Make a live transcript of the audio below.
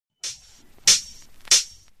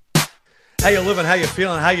How you living? How you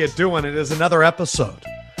feeling? How you doing? It is another episode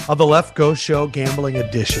of the Lefkoe Show Gambling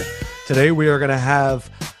Edition. Today we are going to have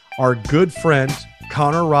our good friend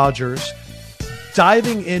Connor Rogers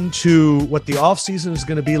diving into what the offseason is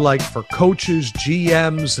going to be like for coaches,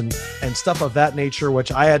 GMs, and stuff of that nature,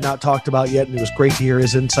 which I had not talked about yet, and it was great to hear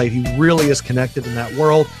his insight. He really is connected in that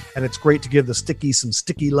world, and it's great to give the sticky some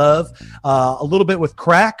sticky love. A little bit with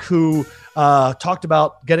Crack, who talked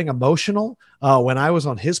about getting emotional when I was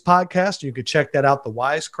on his podcast. You could check that out, The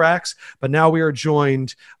Wise Cracks. But now we are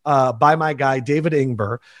joined by my guy, David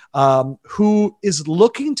Ingber, who is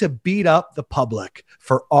looking to beat up the public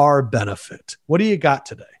for our benefit. What do you got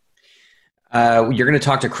today? You're going to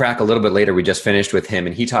talk to Crack a little bit later. We just finished with him,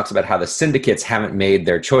 and he talks about how the syndicates haven't made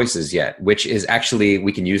their choices yet, which is actually,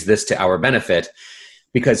 we can use this to our benefit,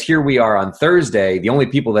 because here we are on Thursday. The only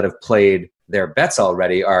people that have played their bets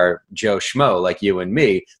already are Joe Schmo, like you and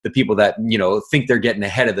me, the people that, think they're getting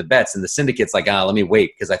ahead of the bets, and the syndicate's like, let me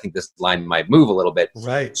wait because I think this line might move a little bit.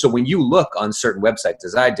 Right. So when you look on certain websites,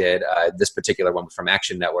 as I did, this particular one from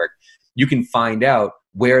Action Network, you can find out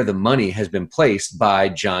where the money has been placed by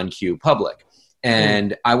John Q. Public.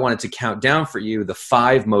 And I wanted to count down for you the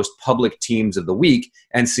 5 most public teams of the week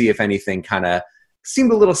and see if anything kind of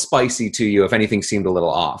seemed a little spicy to you, if anything seemed a little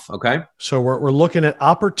off. Okay. So we're looking at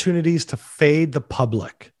opportunities to fade the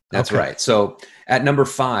public. That's right. So at number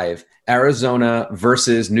 5, Arizona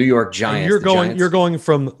versus New York Giants. And you're going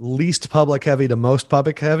from least public heavy to most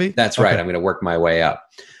public heavy. That's right. I'm going to work my way up.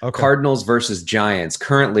 Okay. Cardinals versus Giants.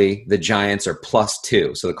 Currently, the Giants are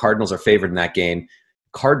 +2. So the Cardinals are favored in that game.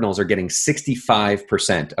 Cardinals are getting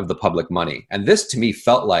 65% of the public money. And this, to me,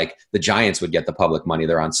 felt like the Giants would get the public money.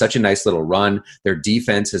 They're on such a nice little run. Their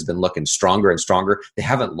defense has been looking stronger and stronger. They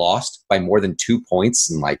haven't lost by more than 2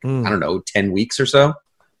 points in 10 weeks or so.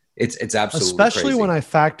 It's absolutely especially crazy. When I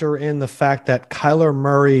factor in the fact that Kyler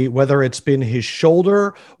Murray, whether it's been his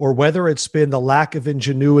shoulder or whether it's been the lack of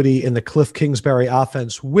ingenuity in the Cliff Kingsbury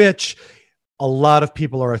offense, which a lot of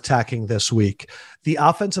people are attacking this week. The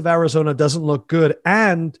offense of Arizona doesn't look good.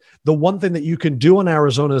 And the one thing that you can do on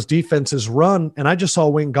Arizona's defense is run. And I just saw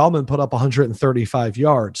Wayne Gallman put up 135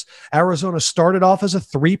 yards. Arizona started off as a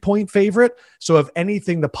 3-point favorite. So if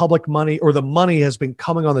anything, the public money or the money has been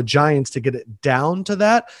coming on the Giants to get it down to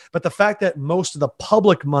that. But the fact that most of the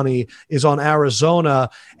public money is on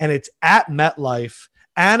Arizona and it's at MetLife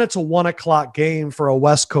and it's a 1:00 game for a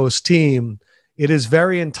West Coast team, it is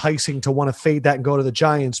very enticing to want to fade that and go to the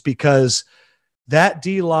Giants, because that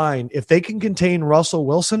D-line, if they can contain Russell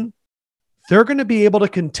Wilson, they're going to be able to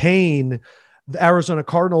contain the Arizona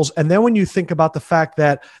Cardinals. And then when you think about the fact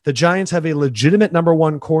that the Giants have a legitimate number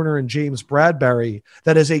 1 corner in James Bradbury,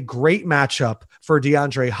 that is a great matchup for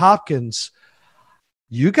DeAndre Hopkins.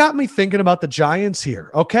 You got me thinking about the Giants here.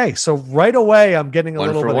 Okay, so right away, I'm getting a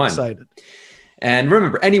little bit excited. And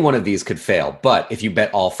remember, any one of these could fail, but if you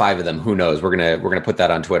bet all 5 of them, who knows? We're gonna put that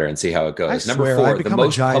on Twitter and see how it goes. I swear, I become a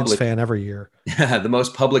Giants fan every year. The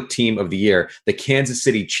most public team of the year, the Kansas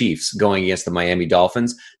City Chiefs going against the Miami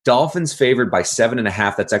Dolphins. Dolphins favored by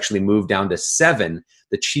 7.5. That's actually moved down to 7.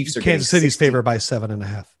 The Chiefs are Kansas City's favored by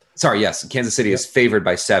 7.5. Sorry, yes. Kansas City is favored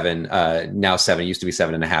by 7. Now 7. It used to be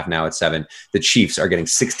 7.5. Now it's 7. The Chiefs are getting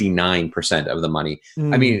 69% of the money.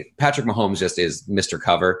 I mean, Patrick Mahomes just is Mr.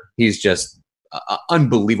 Cover. He's just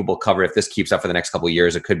unbelievable cover. If this keeps up for the next couple of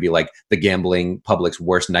years, it could be like the gambling public's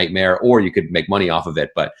worst nightmare, or you could make money off of it.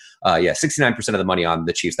 But 69% of the money on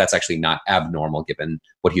the Chiefs. That's actually not abnormal given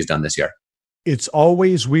what he's done this year. It's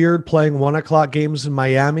always weird playing 1:00 games in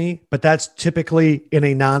Miami, but that's typically in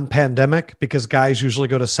a non-pandemic because guys usually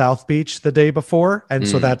go to South Beach the day before. And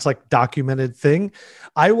so that's like documented thing.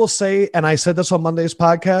 I will say, and I said this on Monday's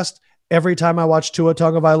podcast, every time I watch Tua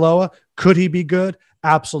Tagovailoa, could he be good?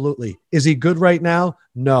 Absolutely. Is he good right now?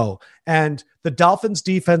 No. And the Dolphins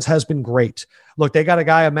defense has been great. Look, they got a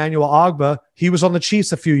guy, Emmanuel Ogbah. He was on the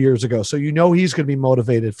Chiefs a few years ago. So he's going to be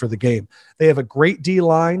motivated for the game. They have a great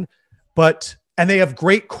D-line, and they have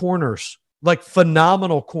great corners, like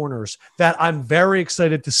phenomenal corners that I'm very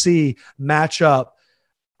excited to see match up.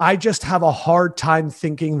 I just have a hard time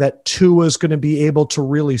thinking that Tua is going to be able to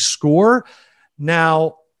really score.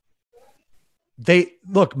 Now,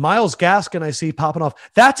 Myles Gaskin, I see popping off.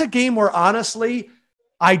 That's a game where honestly,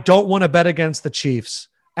 I don't want to bet against the Chiefs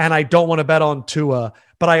and I don't want to bet on Tua,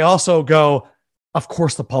 but I also go, of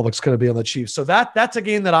course the public's going to be on the Chiefs. So that's a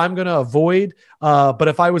game that I'm going to avoid. But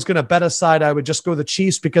if I was going to bet aside, I would just go the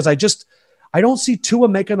Chiefs because I don't see Tua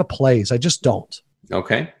making the plays. I just don't.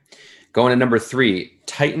 Okay. Going to number 3,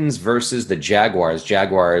 Titans versus the Jaguars.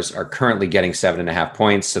 Jaguars are currently getting 7.5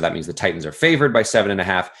 points. So that means the Titans are favored by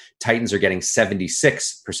 7.5. Titans are getting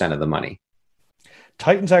 76% of the money.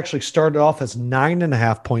 Titans actually started off as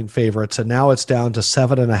 9.5-point favorites, and now it's down to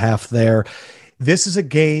 7.5 there. This is a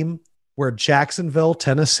game where Jacksonville,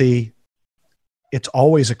 Tennessee, it's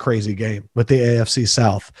always a crazy game with the AFC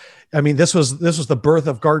South. I mean, this was the birth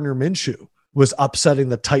of Gardner Minshew, was upsetting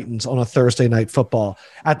the Titans on a Thursday night football.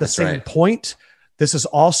 At the same point, this is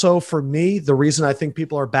also, for me, the reason I think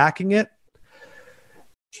people are backing it.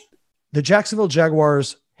 The Jacksonville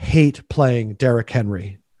Jaguars hate playing Derrick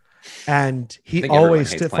Henry, and he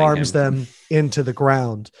always stiff arms them into the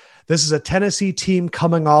ground. This is a Tennessee team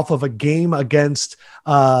coming off of a game against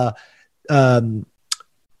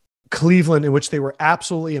Cleveland in which they were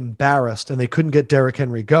absolutely embarrassed and they couldn't get Derrick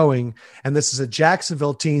Henry going. And this is a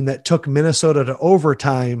Jacksonville team that took Minnesota to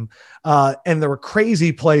overtime, and there were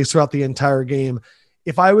crazy plays throughout the entire game.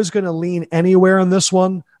 If I was going to lean anywhere on this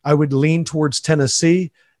one, I would lean towards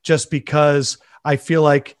Tennessee, just because I feel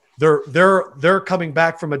like they're coming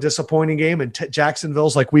back from a disappointing game, and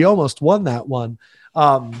Jacksonville's like, we almost won that one.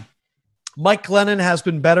 Mike Glennon has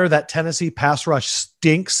been better. That Tennessee pass rush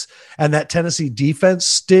stinks, and that Tennessee defense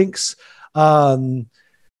stinks. I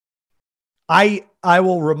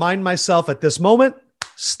will remind myself at this moment,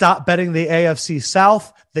 stop betting the AFC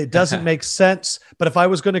South. That doesn't make sense. But if I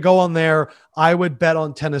was going to go on there, I would bet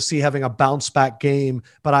on Tennessee having a bounce back game,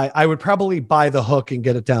 but I would probably buy the hook and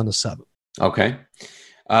get it down to 7. Okay.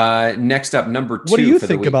 Next up, number 2. What do you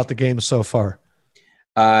think about the game so far?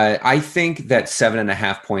 I think that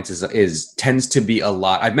 7.5 points tends to be a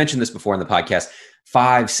lot. I've mentioned this before in the podcast.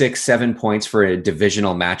 5, 6, 7 points for a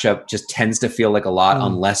divisional matchup just tends to feel like a lot,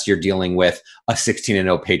 unless you're dealing with a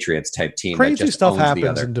 16-0 Patriots type team. Crazy stuff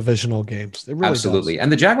happens in divisional games. It really absolutely does.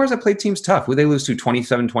 And the Jaguars have played teams tough. Who they lose to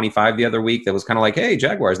 27-25 the other week. That was kind of like, hey,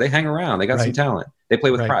 Jaguars, they hang around. They got some talent. They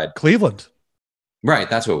play with pride. Cleveland. Right.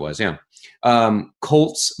 That's what it was. Yeah.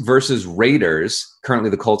 Colts versus Raiders.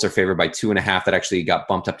 Currently, the Colts are favored by 2.5. That actually got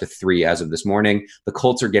bumped up to 3 as of this morning. The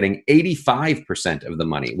Colts are getting 85% of the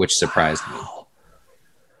money, which surprised me.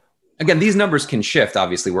 Again, these numbers can shift.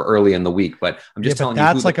 Obviously, we're early in the week, but I'm just telling you.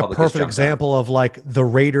 That's like a perfect example of like the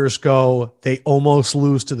Raiders they almost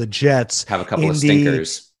lose to the Jets. Have a couple of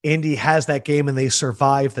stinkers. Indy has that game and they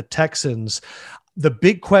survive the Texans. The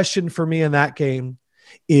big question for me in that game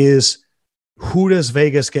is, who does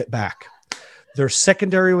Vegas get back? Their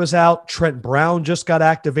secondary was out. Trent Brown just got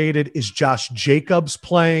activated. Is Josh Jacobs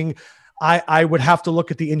playing? I would have to look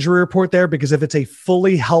at the injury report there, because if it's a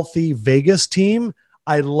fully healthy Vegas team,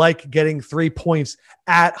 I like getting 3 points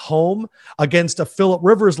at home against a Phillip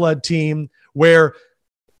Rivers-led team where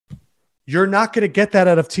you're not going to get that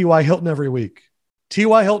out of T.Y. Hilton every week.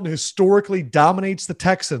 T.Y. Hilton historically dominates the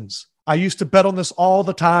Texans. I used to bet on this all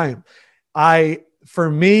the time. For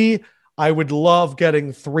me, I would love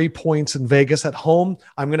getting 3 points in Vegas at home.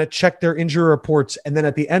 I'm going to check their injury reports. And then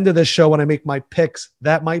at the end of this show, when I make my picks,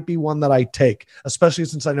 that might be one that I take, especially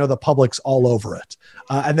since I know the public's all over it.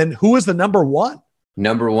 And then who is the number 1?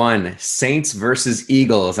 Number 1, Saints versus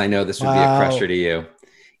Eagles. I know this would be a crusher to you.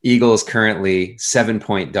 Eagles currently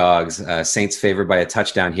 7-point dogs. Saints favored by a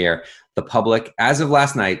touchdown here. The public, as of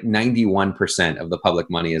last night, 91% of the public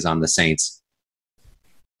money is on the Saints.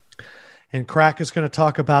 And Crack is going to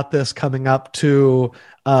talk about this coming up too.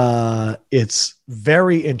 It's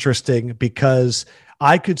very interesting because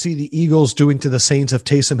I could see the Eagles doing to the Saints if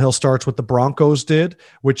Taysom Hill starts what the Broncos did,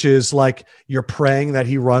 which is like you're praying that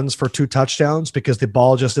he runs for 2 touchdowns because the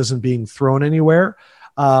ball just isn't being thrown anywhere.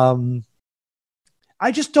 I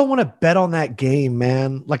just don't want to bet on that game,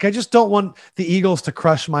 man. Like, I just don't want the Eagles to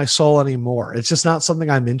crush my soul anymore. It's just not something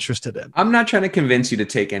I'm interested in. I'm not trying to convince you to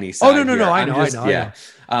take any side. Oh, no. I know.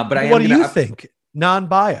 But what do you think?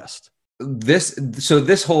 Non-biased.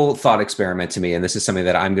 This whole thought experiment to me, and this is something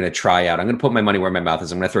that I'm going to try out. I'm going to put my money where my mouth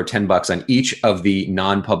is. I'm going to throw $10 on each of the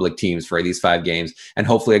non-public teams for these 5 games, and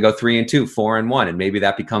hopefully I go 3-2, 4-1, and maybe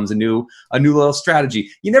that becomes a new little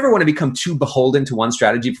strategy. You never want to become too beholden to one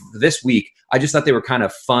strategy. For this week, I just thought they were kind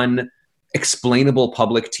of fun, explainable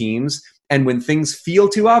public teams, and when things feel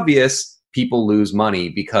too obvious, people lose money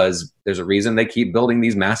because there's a reason they keep building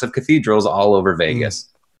these massive cathedrals all over Vegas.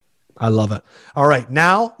 I love it. All right,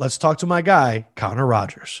 now let's talk to my guy, Connor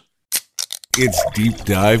Rogers. It's deep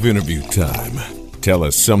dive interview time. Tell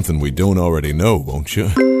us something we don't already know, won't you?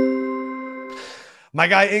 My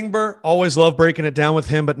guy Ingber, always love breaking it down with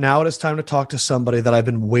him, but now it is time to talk to somebody that I've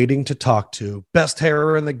been waiting to talk to. Best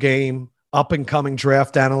hairer in the game, up-and-coming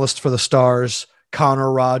draft analyst for the Stars,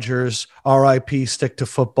 Connor Rogers, RIP, stick to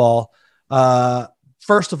football.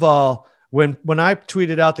 First of all, when I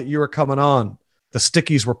tweeted out that you were coming on, the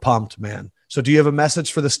Stickies were pumped, man. So do you have a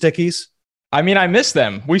message for the Stickies? I mean, I miss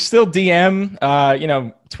them. We still DM,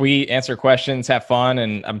 tweet, answer questions, have fun.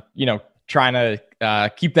 And I'm, trying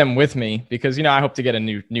to keep them with me because, I hope to get a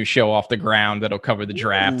new show off the ground that'll cover the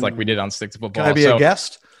draft like we did on Stick to Football. Can I be a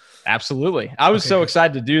guest? Absolutely. I was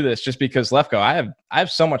excited to do this just because, Lefkoe, I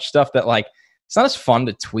have so much stuff that, like, it's not as fun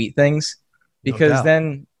to tweet things because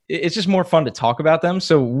then it's just more fun to talk about them.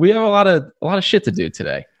 So we have a lot of shit to do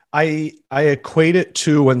today. I equate it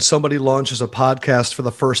to when somebody launches a podcast for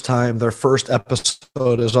the first time, their first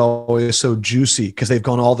episode is always so juicy because they've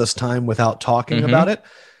gone all this time without talking about it.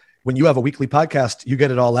 When you have a weekly podcast, you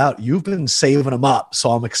get it all out. You've been saving them up,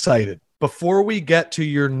 so I'm excited. Before we get to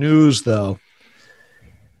your news, though,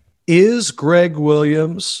 is Greg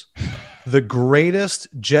Williams the greatest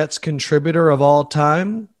Jets contributor of all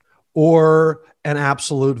time or an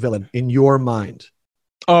absolute villain in your mind?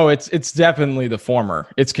 Oh, it's definitely the former.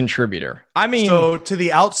 It's contributor. I mean, so to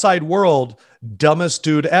the outside world, dumbest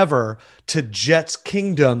dude ever. To Jets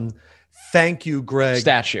Kingdom, thank you, Greg.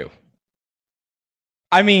 Statue.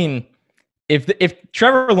 I mean, if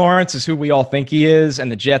Trevor Lawrence is who we all think he is,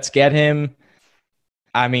 and the Jets get him,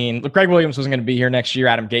 I mean, look, Greg Williams wasn't going to be here next year.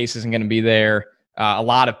 Adam Gase isn't going to be there. A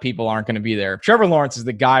lot of people aren't going to be there. Trevor Lawrence is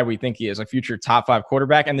the guy we think he is, a future top 5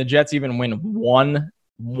 quarterback, and the Jets even win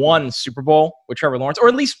one Super Bowl with Trevor Lawrence, or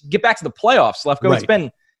at least get back to the playoffs. Lefkoe, It's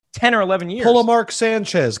been 10 or 11 years. Pull a Mark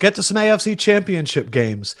Sanchez, get to some AFC championship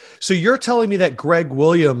games. So you're telling me that Greg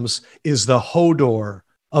Williams is the Hodor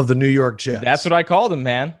of the New York Jets? That's what I called him,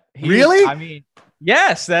 man. Really? I mean,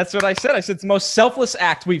 yes, that's what I said. I said it's the most selfless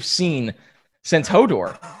act we've seen since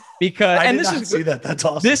Hodor. Because I did not see that. That's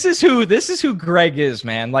awesome. This is who Greg is,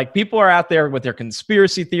 man. Like, people are out there with their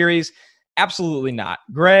conspiracy theories. Absolutely not.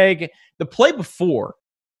 Greg, the play before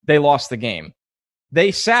they lost the game,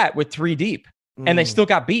 they sat with 3 deep and they still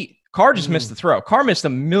got beat. Carr just missed the throw. Carr missed a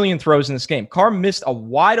million throws in this game. Carr missed a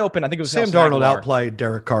wide open, I think it was Sam Darnold outplayed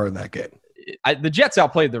Derek Carr in that game. The Jets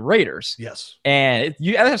outplayed the Raiders. Yes. And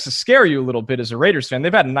that has to scare you a little bit as a Raiders fan.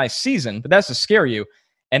 They've had a nice season, but that's to scare you.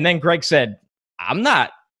 And then Greg said, I'm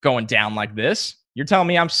not going down like this. You're telling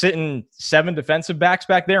me I'm sitting 7 defensive backs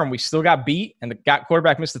back there and we still got beat and the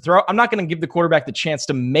quarterback missed the throw? I'm not going to give the quarterback the chance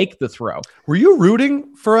to make the throw. Were you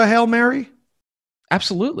rooting for a Hail Mary?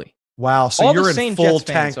 Absolutely. Wow. So all you're the same in full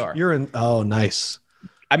Jets fans tank. are. You're in. Oh, nice.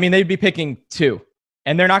 I mean, they'd be picking 2,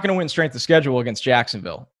 and they're not going to win strength of schedule against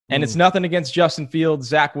Jacksonville. And it's nothing against Justin Fields,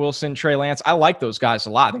 Zach Wilson, Trey Lance. I like those guys a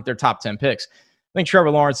lot. I think they're top 10 picks. I think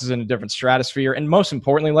Trevor Lawrence is in a different stratosphere. And most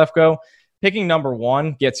importantly, Lefkoe, picking number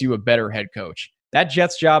 1 gets you a better head coach. That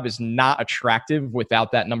Jets job is not attractive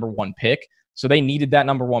without that number 1 pick. So they needed that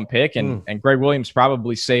number 1 pick, and Greg Williams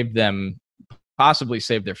possibly saved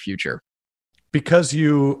their future. Because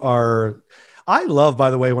you are... I love,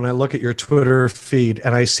 by the way, when I look at your Twitter feed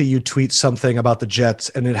and I see you tweet something about the Jets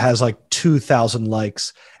and it has like 2,000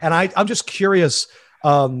 likes. And I'm just curious.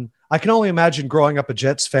 I can only imagine growing up a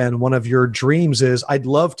Jets fan, one of your dreams is I'd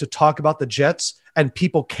love to talk about the Jets and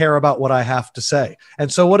people care about what I have to say.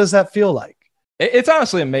 And so what does that feel like? It's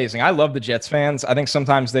honestly amazing. I love the Jets fans. I think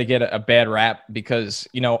sometimes they get a bad rap because,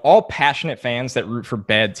 all passionate fans that root for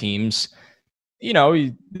bad teams,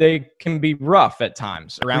 they can be rough at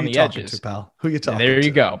times around the edges. Who you talking to? There you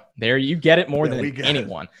go. There you get it more than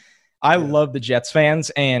anyone. I love the Jets fans,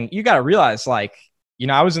 and you got to realize, like,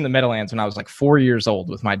 I was in the Meadowlands when I was like 4 years old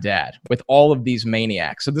with my dad, with all of these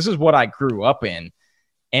maniacs. So this is what I grew up in.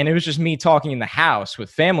 And it was just me talking in the house with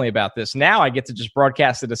family about this. Now I get to just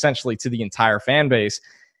broadcast it essentially to the entire fan base.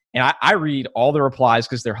 And I read all the replies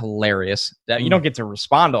because they're hilarious. You don't get to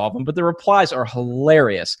respond to all of them, but the replies are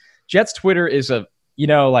hilarious. Jets Twitter is a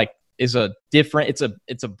different,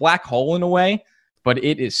 it's a black hole in a way, but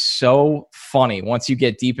it is so funny once you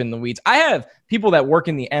get deep in the weeds. I have people that work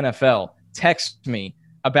in the NFL text me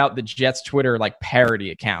about the Jets Twitter like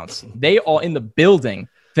parody accounts. They all in the building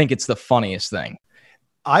think it's the funniest thing.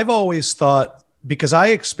 I've always thought, because I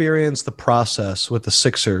experienced the process with the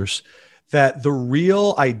Sixers, that the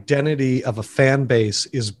real identity of a fan base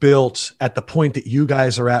is built at the point that you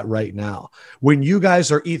guys are at right now. When you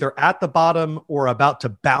guys are either at the bottom or about to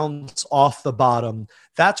bounce off the bottom,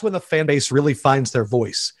 that's when the fan base really finds their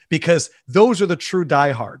voice, because those are the true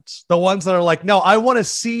diehards, the ones that are like, no, I want to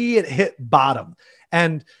see it hit bottom.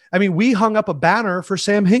 And I mean, we hung up a banner for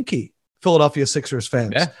Sam Hinkie, Philadelphia Sixers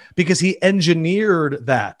fans, because he engineered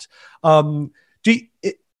that.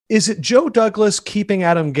 Is it Joe Douglas keeping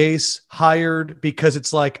Adam Gase hired because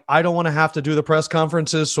it's like, I don't want to have to do the press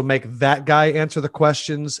conferences, so make that guy answer the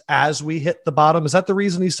questions as we hit the bottom? Is that the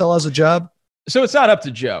reason he still has a job? So it's not up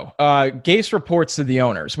to Joe. Gase reports to the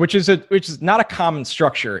owners, which is not a common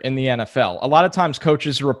structure in the NFL. A lot of times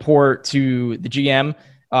coaches report to the GM.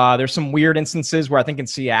 There's some weird instances where I think in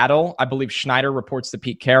Seattle, I believe Schneider reports to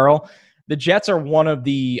Pete Carroll. the Jets are one of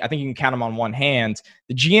I think you can count them on one hand.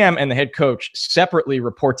 The GM and the head coach separately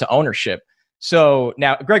report to ownership. So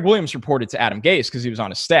now Greg Williams reported to Adam Gase because he was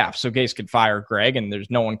on his staff. So Gase could fire Greg and there's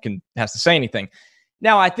no one has to say anything.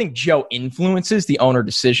 Now, I think Joe influences the owner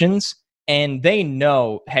decisions and they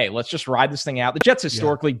know, hey, let's just ride this thing out. The Jets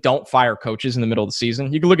historically don't fire coaches in the middle of the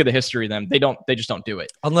season. You can look at the history of them. They just don't do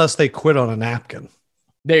it. Unless they quit on a napkin.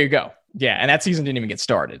 There you go. Yeah. And that season didn't even get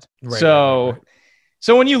started. Right.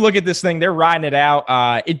 So when you look at this thing, they're riding it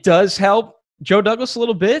out. It does help Joe Douglas a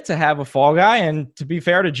little bit to have a fall guy. And to be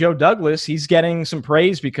fair to Joe Douglas, he's getting some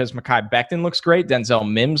praise because Mekhi Becton looks great. Denzel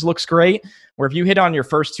Mims looks great. Where if you hit on your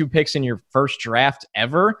first 2 picks in your first draft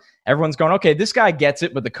ever, everyone's going, okay, this guy gets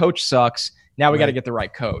it, but the coach sucks. Now we got to get the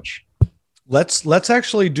right coach. Let's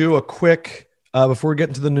actually do a quick, before we get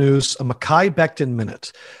into the news, a Mekhi Becton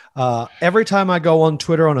minute. Every time I go on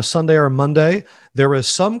Twitter on a Sunday or a Monday, there is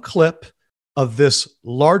some clip of this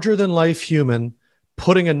larger-than-life human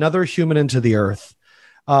putting another human into the earth.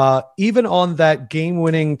 Even on that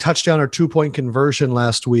game-winning touchdown or 2-point conversion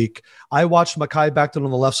last week, I watched Mekhi Becton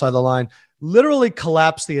on the left side of the line literally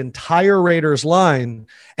collapse the entire Raiders line,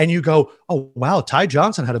 and you go, oh, wow, Ty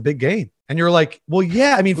Johnson had a big game. And you're like, well,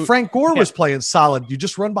 yeah, I mean, Frank Gore was playing solid. You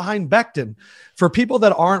just run behind Becton. For people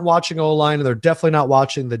that aren't watching O-line, and they're definitely not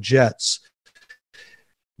watching the Jets,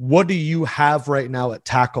 what do you have right now at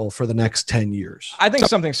tackle for the next 10 years? I think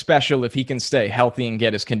something special if he can stay healthy and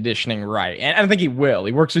get his conditioning right. And I think he will.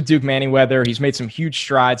 He works with Duke Manyweather. He's made some huge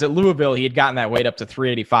strides. At Louisville, he had gotten that weight up to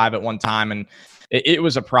 385 at one time, and it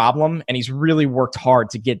was a problem. And he's really worked hard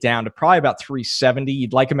to get down to probably about 370.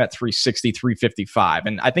 You'd like him at 360, 355.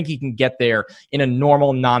 And I think he can get there in a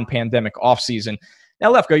normal, non-pandemic offseason.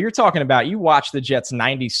 Now, Lefkoe, you're talking about, you watched the Jets'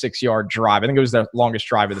 96-yard drive. I think it was the longest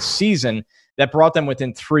drive of the season that brought them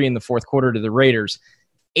within 3 in the fourth quarter to the Raiders.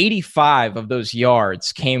 85 of those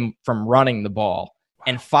yards came from running the ball,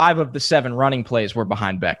 and 5 of the 7 running plays were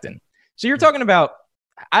behind Becton. So you're talking about,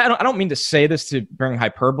 I don't mean to say this to bring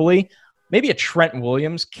hyperbole, maybe a Trent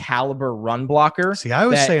Williams caliber run blocker. See, I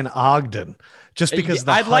was saying Ogden just because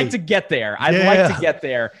I'd like to get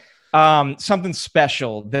there. Something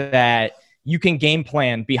special that you can game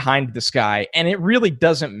plan behind this guy, and it really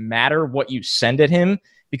doesn't matter what you send at him,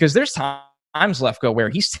 because there's times, Lefkoe, where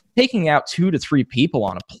he's taking out 2 to 3 people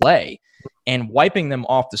on a play and wiping them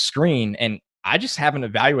off the screen. And I just haven't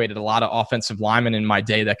evaluated a lot of offensive linemen in my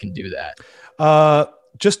day that can do that.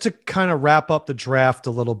 Just to kind of wrap up the draft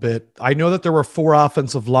a little bit, I know that there were 4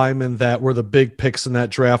 offensive linemen that were the big picks in that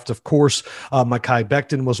draft. Of course, Mekhi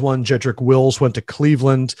Becton was one. Jedrick Wills went to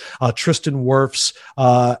Cleveland. Tristan Wirfs,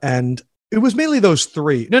 and it was mainly those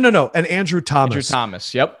 3. No. And Andrew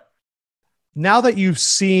Thomas. Yep. Now that you've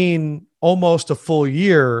seen almost a full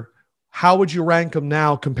year, how would you rank them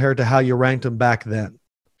now compared to how you ranked them back then?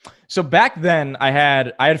 So back then I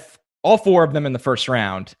had all 4 of them in the first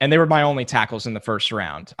round, and they were my only tackles in the first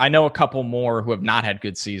round. I know a couple more who have not had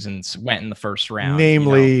good seasons went in the first round.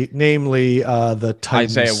 Namely, the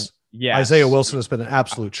Titans. Isaiah Wilson has been an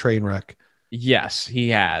absolute train wreck. Yes, he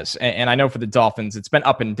has. And I know for the Dolphins, it's been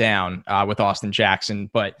up and down with Austin Jackson,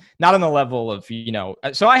 but not on the level of,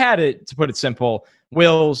 so I had it, to put it simple,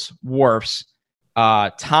 Wills, Wirfs,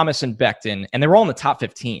 Thomas, and Becton, and they were all in the top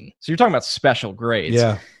 15. So you're talking about special grades.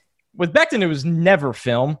 Yeah. With Becton, it was never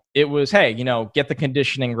film. It was, hey, get the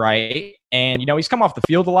conditioning right. And, he's come off the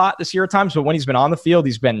field a lot this year at times, but when he's been on the field,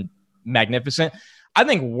 he's been magnificent. I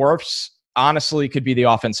think Wirfs honestly could be the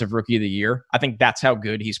offensive rookie of the year. I think that's how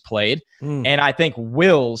good he's played. And I think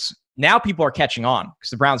Wills, now people are catching on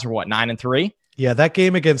because the Browns are 9-3? Yeah, that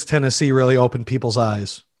game against Tennessee really opened people's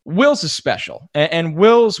eyes. Wills is special. And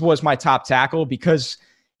Wills was my top tackle because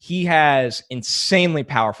he has insanely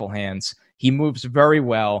powerful hands. He moves very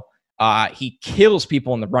well. He kills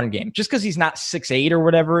people in the run game. Just because he's not 6'8" or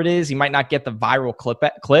whatever it is, he might not get the viral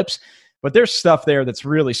clips. But there's stuff there that's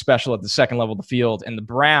really special at the second level of the field, and the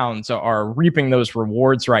Browns are reaping those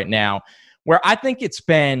rewards right now, where I think it's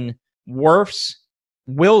been Wirfs,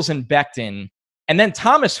 Wills, and Becton, and then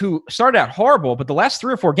Thomas, who started out horrible, but the last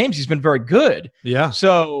 3 or 4 games, he's been very good. Yeah.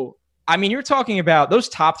 So, I mean, you're talking about those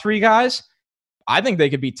top 3 guys. I think they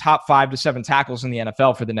could be top 5 to 7 tackles in the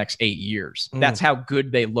NFL for the next 8 years. That's how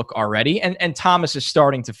good they look already, and Thomas is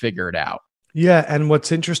starting to figure it out. Yeah, and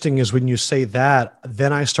what's interesting is when you say that,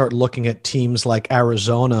 then I start looking at teams like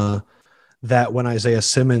Arizona that when Isaiah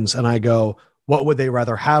Simmons, and I go, what would they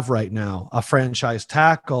rather have right now? A franchise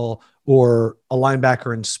tackle or a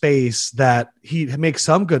linebacker in space that he makes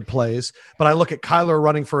some good plays? But I look at Kyler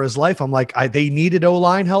running for his life. I'm like, they needed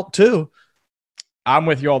O-line help too. I'm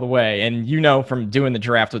with you all the way. And you know from doing the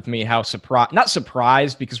draft with me how not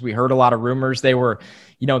surprised because we heard a lot of rumors. They were,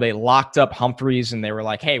 they locked up Humphreys and they were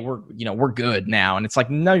like, hey, we're good now. And it's like,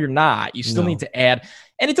 no, you're not. You still need to add.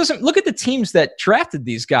 And it doesn't look at the teams that drafted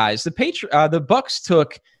these guys. The Bucks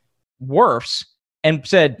took Wirfs and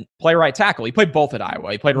said, play right tackle. He played both at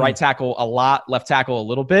Iowa. He played right tackle a lot, left tackle a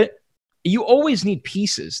little bit. You always need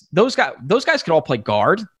pieces. Those guys could all play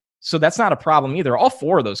guard. So that's not a problem either. All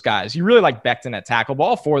four of those guys, you really like Becton at tackle, but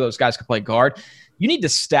all four of those guys could play guard. You need to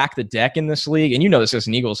stack the deck in this league. And you know this as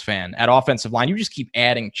an Eagles fan. At offensive line, you just keep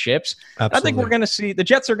adding chips. Absolutely. I think we're going to see the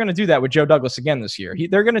Jets are going to do that with Joe Douglas again this year.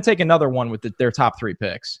 They're going to take another one with their top 3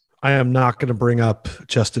 picks. I am not going to bring up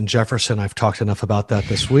Justin Jefferson. I've talked enough about that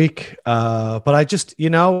this week. But I just,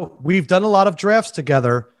 we've done a lot of drafts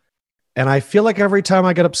together. And I feel like every time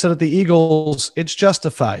I get upset at the Eagles, it's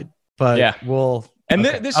justified. But yeah, we'll. And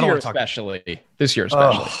this year especially.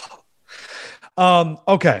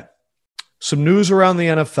 Okay. Some news around the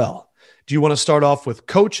NFL. Do you want to start off with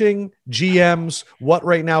coaching, GMs? What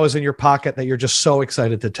right now is in your pocket that you're just so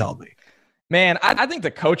excited to tell me? Man, I think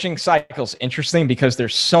the coaching cycle is interesting because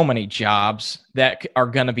there's so many jobs that are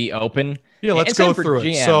going to be open. Yeah, let's go through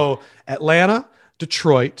it. So Atlanta,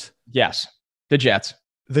 Detroit. Yes. The Jets.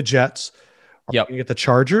 Are we going to get the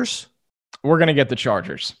Chargers? We're going to get the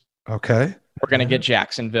Chargers. Okay. We're going to get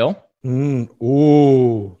Jacksonville.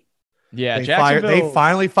 Ooh. Yeah, Jacksonville. They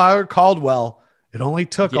finally fired Caldwell. It only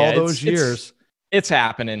took all those years. It's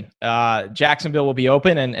happening. Jacksonville will be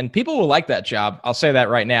open, and people will like that job. I'll say that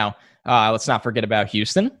right now. Let's not forget about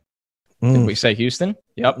Houston. Did we say Houston?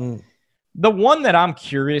 Yep. The one that I'm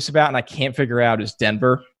curious about and I can't figure out is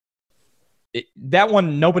Denver. That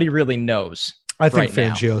one nobody really knows. I think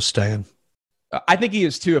Fangio's staying. I think he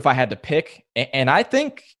is too if I had to pick. And I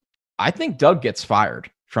think Doug gets fired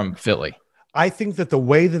from Philly. I think that the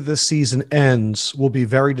way that this season ends will be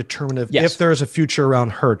very determinative if there is a future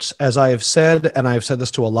around Hurts. As I have said, and I've said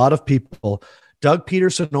this to a lot of people, Doug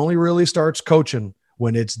Peterson only really starts coaching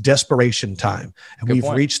when it's desperation time. And we've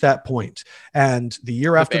reached that point. And the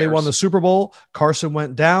year after they won the Super Bowl, Carson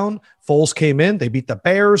went down. Foles came in. They beat the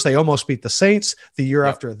Bears. They almost beat the Saints. The year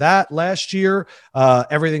after that, last year,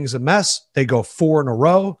 everything's a mess. They go 4 in a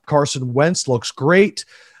row. Carson Wentz looks great.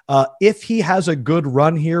 If he has a good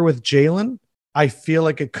run here with Jalen, I feel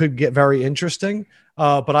like it could get very interesting.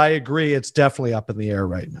 But I agree, it's definitely up in the air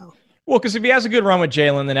right now. Well, because if he has a good run with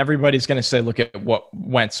Jalen, then everybody's going to say, look at what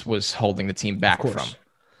Wentz was holding the team back from.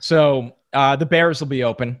 So the Bears will be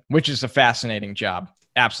open, which is a fascinating job.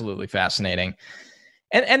 Absolutely fascinating.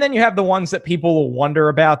 And then you have the ones that people will wonder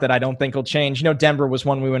about that I don't think will change. Denver was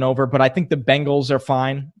one we went over, but I think the Bengals are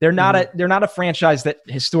fine. They're not a franchise that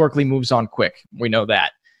historically moves on quick. We know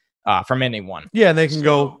that. From anyone. Yeah, and they can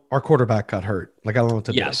go, our quarterback got hurt. Like, I don't know what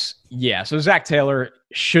to do. Yeah. So Zach Taylor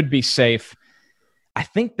should be safe. I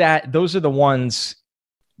think that those are the ones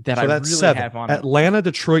that I really 7. have on. Atlanta,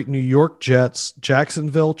 Detroit, New York Jets,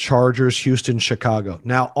 Jacksonville, Chargers, Houston, Chicago.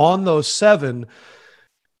 Now, on those 7,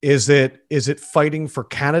 is it fighting for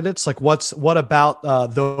candidates? Like, what about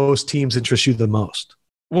those teams interest you the most?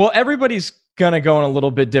 Well, everybody's going to go in a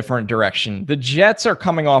little bit different direction. The Jets are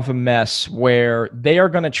coming off a mess where they are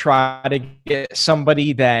going to try to get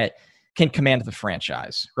somebody that can command the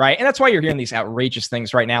franchise, right? And that's why you're hearing these outrageous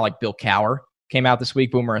things right now, like Bill Cowher came out this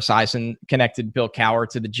week. Boomer Esiason connected Bill Cowher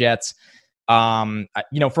to the Jets. From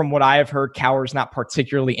what I have heard, Cowher's not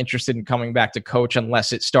particularly interested in coming back to coach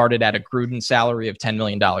unless it started at a Gruden salary of $10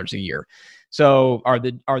 million a year. So are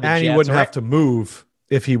the and Jets, he wouldn't have to move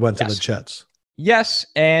if he went to the Jets. Yes,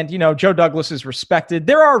 and Joe Douglas is respected.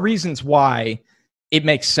 There are reasons why it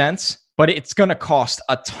makes sense, but it's going to cost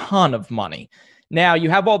a ton of money. Now, you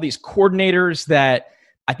have all these coordinators that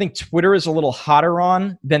I think Twitter is a little hotter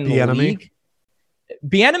on than the league.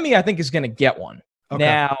 Bieniemy, I think, is going to get one. Okay.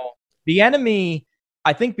 Now, Bieniemy,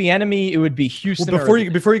 it would be Houston. Well,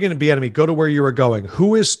 before you get into Bieniemy, go to where you were going.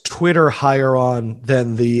 Who is Twitter higher on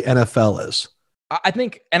than the NFL is? I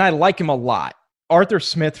think, and I like him a lot. Arthur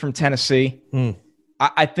Smith from Tennessee.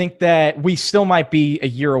 I think that we still might be a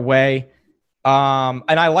year away. And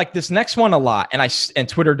I like this next one a lot. And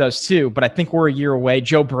Twitter does too, but I think we're a year away.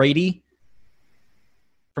 Joe Brady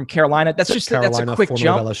from Carolina. That's a quick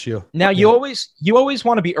jump. LSU. Now you always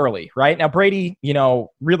want to be early, right? Now Brady,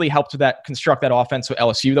 really helped with construct that offense with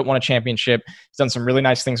LSU that won a championship. He's done some really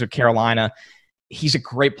nice things with Carolina. He's a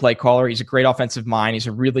great play caller. He's a great offensive mind. He's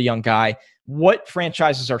a really young guy. What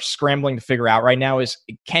franchises are scrambling to figure out right now is,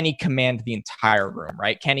 can he command the entire room,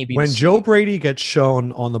 right? Can he be... When Joe Brady gets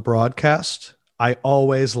shown on the broadcast, I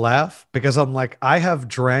always laugh because I'm like, I have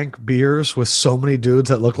drank beers with so many dudes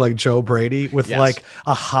that look like Joe Brady with like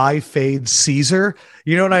a high fade Caesar.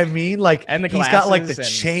 You know what I mean? Like, and he's got like the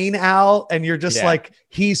chain out, and you're just like,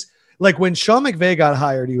 he's like, when Sean McVay got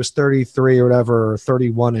hired, he was 33 or whatever, or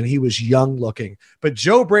 31, and he was young looking. But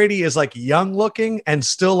Joe Brady is like young looking and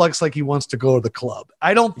still looks like he wants to go to the club.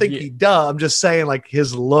 I don't think he does. I'm just saying, like,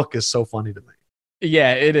 his look is so funny to me.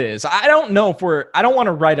 Yeah, it is. I don't know if I don't want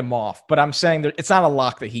to write him off, but I'm saying that it's not a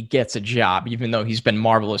lock that he gets a job, even though he's been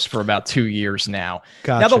marvelous for about 2 years now.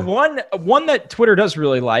 Gotcha. Now, the one that Twitter does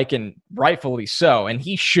really like, and rightfully so, and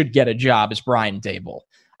he should get a job, is Brian Daboll.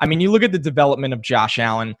 I mean, you look at the development of Josh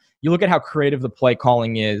Allen, you look at how creative the play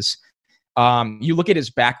calling is, you look at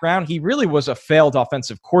his background. He really was a failed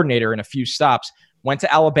offensive coordinator in a few stops, went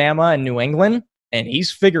to Alabama and New England, and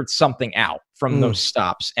he's figured something out from those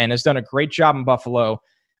stops and has done a great job in Buffalo.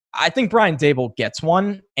 I think Brian Daboll gets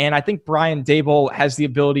one, and I think Brian Daboll has the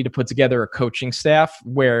ability to put together a coaching staff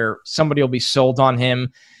where somebody will be sold on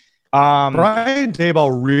him. Brian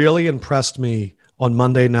Daboll really impressed me on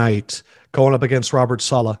Monday night going up against Robert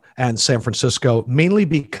Saleh and San Francisco, mainly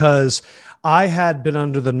because I had been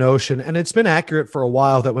under the notion, and it's been accurate for a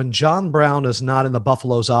while, that when John Brown is not in the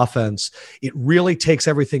Buffalo's offense, it really takes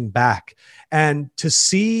everything back. And to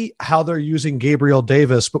see how they're using Gabriel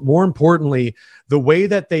Davis, but more importantly, the way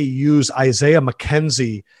that they use Isaiah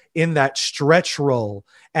McKenzie in that stretch role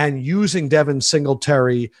and using Devin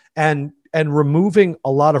Singletary and removing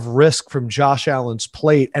a lot of risk from Josh Allen's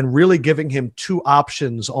plate and really giving him two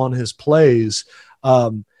options on his plays.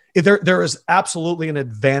 There is absolutely an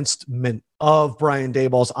advancement of Brian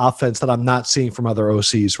Daboll's offense that I'm not seeing from other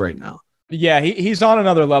OCs right now. Yeah, he's on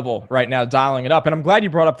another level right now, dialing it up. And I'm glad you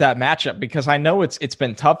brought up that matchup because I know it's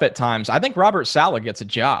been tough at times. I think Robert Saleh gets a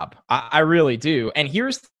job. I really do. And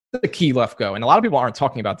here's the key, Lefkoe, and a lot of people aren't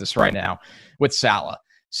talking about this right now with Saleh.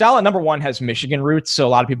 Saleh, number one, has Michigan roots, so a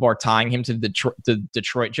lot of people are tying him to the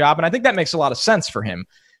Detroit job, and I think that makes a lot of sense for him.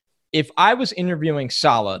 If I was interviewing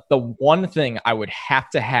Saleh, the one thing I would have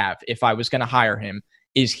to have if I was going to hire him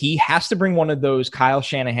is he has to bring one of those Kyle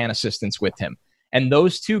Shanahan assistants with him. And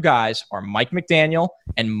those two guys are Mike McDaniel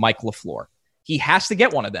and Mike LaFleur. He has to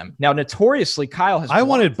get one of them. Now, notoriously, Kyle has... I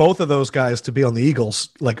wanted both of those guys to be on the Eagles,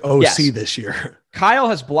 like OC this year. Kyle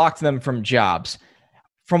has blocked them from jobs.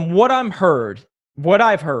 From what I've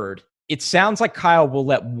heard, it sounds like Kyle will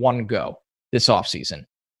let one go this offseason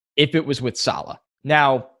if it was with Saleh.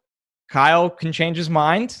 Now, Kyle can change his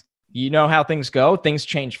mind. You know how things go. Things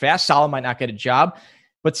change fast. Saleh might not get a job.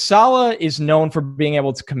 But Saleh is known for being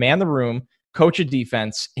able to command the room, coach a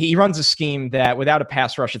defense. He runs a scheme that without a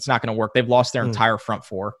pass rush, it's not going to work. They've lost their entire front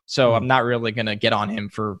four. So I'm not really going to get on him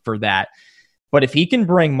for that. But if he can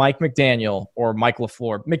bring Mike McDaniel or Mike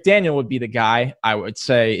LaFleur, McDaniel would be the guy I would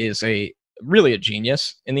say is really a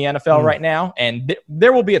genius in the NFL right now. And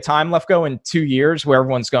there will be a time, Lefkoe, in 2 years where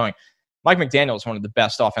everyone's going, Mike McDaniel is one of the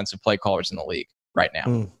best offensive play callers in the league right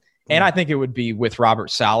now. And I think it would be with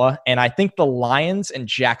Robert Saleh. And I think the Lions and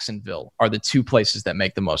Jacksonville are the two places that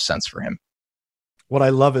make the most sense for him. What I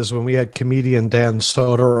love is when we had comedian Dan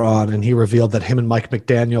Soder on and he revealed that him and Mike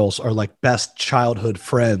McDaniels are like best childhood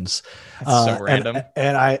friends. That's so random.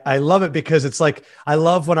 And I love it because it's like, I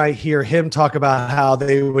love when I hear him talk about how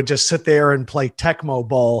they would just sit there and play Tecmo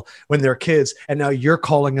Bowl when they're kids. And now you're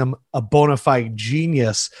calling them a bona fide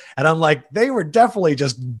genius. And I'm like, they were definitely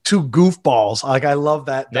just two goofballs. Like, I love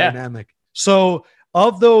that dynamic. So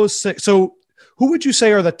of those six, who would you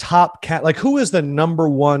say are the top who is the number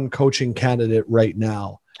one coaching candidate right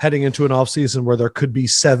now heading into an offseason where there could be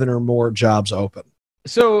 7 or more jobs open?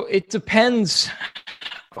 So it depends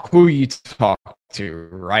who you talk to,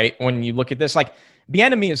 right? When you look at this, like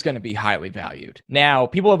Bieniemy is going to be highly valued. Now,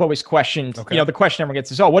 people have always questioned, the question everyone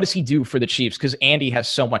gets is, what does he do for the Chiefs? Because Andy has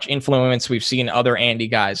so much influence. We've seen other Andy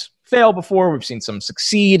guys fail before. We've seen some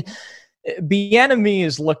succeed. Bieniemy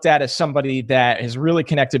is looked at as somebody that has really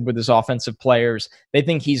connected with his offensive players. They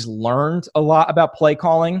think he's learned a lot about play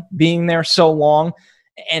calling, being there so long.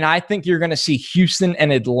 And I think you're going to see Houston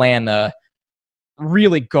and Atlanta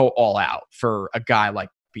really go all out for a guy like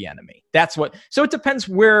Bieniemy. So it depends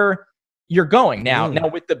where you're going. Now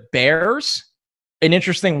with the Bears, an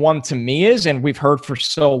interesting one to me is, and we've heard for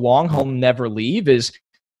so long, he'll never leave, is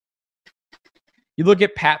you look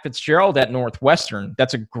at Pat Fitzgerald at Northwestern.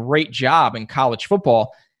 That's a great job in college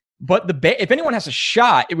football. But if anyone has a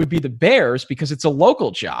shot, it would be the Bears because it's a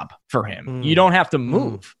local job for him. You don't have to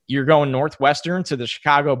move. You're going Northwestern to the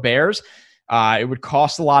Chicago Bears. It would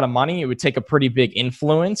cost a lot of money. It would take a pretty big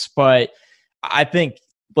influence. But I think,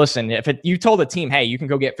 listen, if you told a team, hey, you can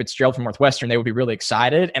go get Fitzgerald from Northwestern, they would be really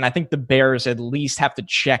excited. And I think the Bears at least have to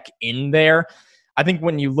check in there. I think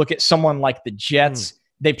when you look at someone like the Jets,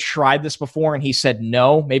 they've tried this before and he said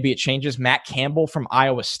no. Maybe it changes. Matt Campbell from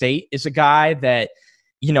Iowa State is a guy that,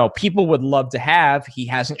 people would love to have. He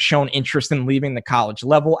hasn't shown interest in leaving the college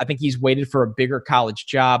level. I think he's waited for a bigger college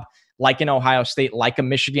job, like in Ohio State, like a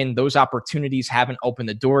Michigan. Those opportunities haven't opened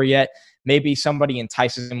the door yet. Maybe somebody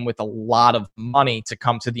entices him with a lot of money to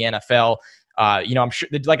come to the NFL. I'm sure,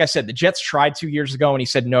 like I said, the Jets tried 2 years ago and he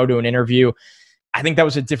said no to an interview. I think that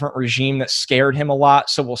was a different regime that scared him a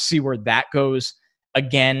lot. So we'll see where that goes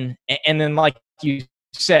again. And then, like you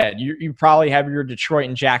said, you probably have your Detroit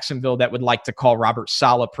and Jacksonville that would like to call Robert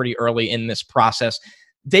Saleh pretty early in this process.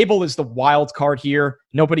 Dable is the wild card here.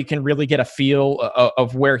 Nobody can really get a feel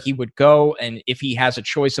of where he would go and if he has a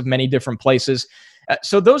choice of many different places.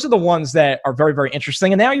 So those are the ones that are very, very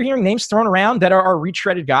interesting. And now you're hearing names thrown around that are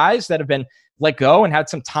retreaded guys that have been let go and had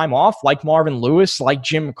some time off, like Marvin Lewis, like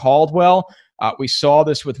Jim Caldwell. We saw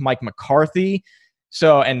this with Mike McCarthy.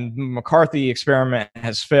 And McCarthy experiment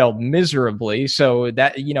has failed miserably. So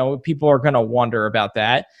that, people are going to wonder about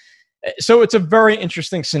that. So it's a very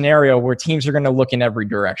interesting scenario where teams are going to look in every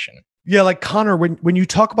direction. Yeah, like Connor, when you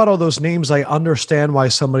talk about all those names, I understand why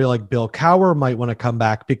somebody like Bill Cowher might want to come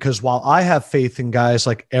back, because while I have faith in guys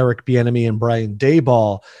like Eric Bieniemy and Brian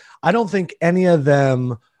Daboll, I don't think any of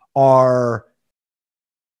them are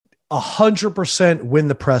 100% win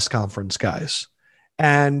the press conference guys.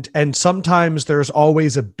 And sometimes there's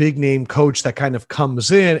always a big name coach that kind of comes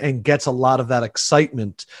in and gets a lot of that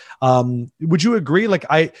excitement. Would you agree? Like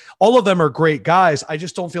all of them are great guys. I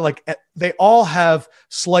just don't feel like they all have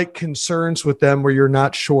slight concerns with them where you're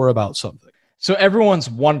not sure about something. So everyone's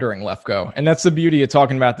wondering, Lefkoe, and that's the beauty of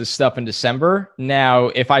talking about this stuff in December. Now,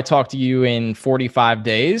 if I talk to you in 45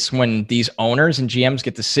 days, when these owners and GMs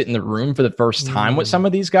get to sit in the room for the first time with some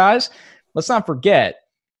of these guys, let's not forget,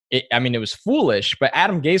 it was foolish, but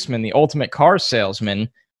Adam Gaseman, the ultimate car salesman,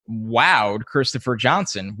 wowed Christopher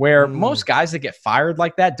Johnson, where most guys that get fired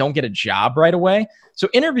like that don't get a job right away. So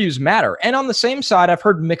interviews matter. And on the same side, I've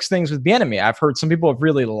heard mixed things with Bieniemy. I've heard some people have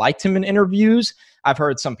really liked him in interviews. I've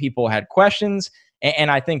heard some people had questions.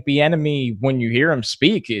 And I think Bieniemy, when you hear him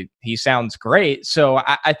speak, he sounds great. So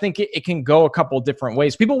I think it can go a couple different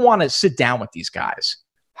ways. People want to sit down with these guys.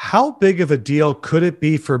 How big of a deal could it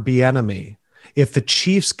be for Bieniemy if the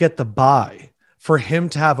Chiefs get the bye, for him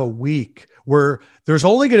to have a week where there's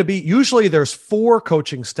only going to be, usually there's 4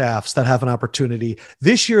 coaching staffs that have an opportunity.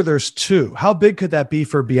 This year, there's 2. How big could that be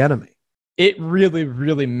for Bieniemy? It really,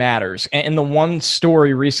 really matters. And the one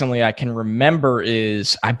story recently I can remember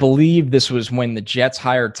is, I believe this was when the Jets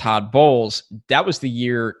hired Todd Bowles. That was the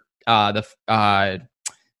year Dan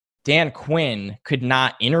Quinn could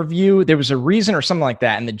not interview. There was a reason or something like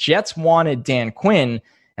that. And the Jets wanted Dan Quinn,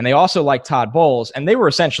 and they also liked Todd Bowles, and they were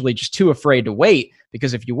essentially just too afraid to wait,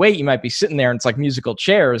 because if you wait, you might be sitting there and it's like musical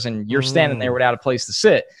chairs and you're standing there without a place to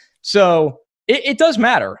sit. So it does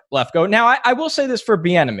matter, Lefkoe. Now, I will say this for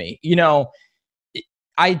Bieniemy.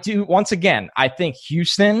 I do, once again, I think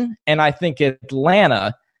Houston and I think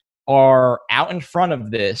Atlanta are out in front of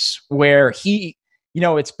this, where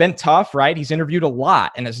it's been tough, right? He's interviewed a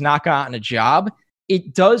lot and has not gotten a job.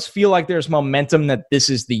 It does feel like there's momentum that this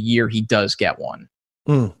is the year he does get one.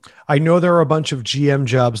 I know there are a bunch of GM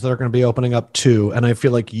jobs that are going to be opening up too, and I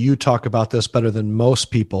feel like you talk about this better than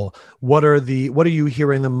most people. What are you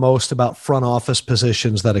hearing the most about front office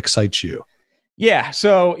positions that excites you? Yeah,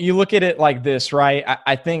 so you look at it like this, right?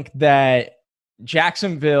 I think that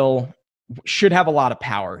Jacksonville should have a lot of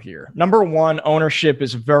power here. Number one, ownership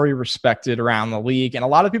is very respected around the league, and a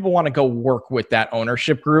lot of people want to go work with that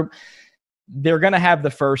ownership group. They're going to have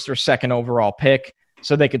the first or second overall pick,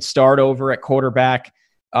 so they could start over at quarterback.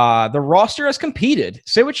 The roster has competed.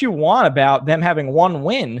 Say what you want about them having one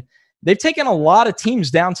win. They've taken a lot of teams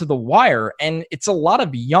down to the wire, and it's a lot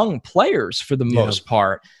of young players for the most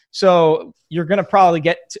part. So you're going to probably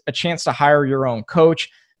get a chance to hire your own coach.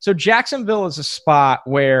 So Jacksonville is a spot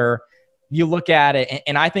where you look at it,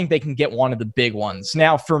 and I think they can get one of the big ones.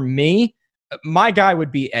 Now, for me, my guy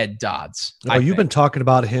would be Ed Dodds. You've been talking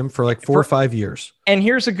about him for like 4 or 5 years. And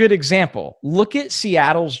here's a good example. Look at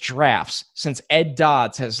Seattle's drafts since Ed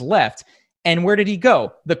Dodds has left. And where did he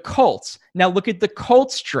go? The Colts. Now look at the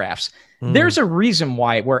Colts drafts. There's a reason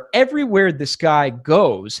why, where everywhere this guy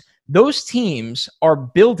goes, those teams are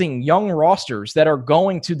building young rosters that are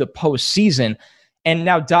going to the postseason. And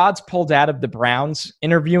now Dodds pulled out of the Browns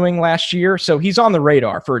interviewing last year, so he's on the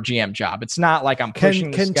radar for a GM job. It's not like I'm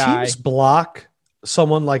pushing this guy. Can teams block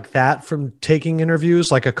someone like that from taking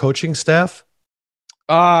interviews, like a coaching staff?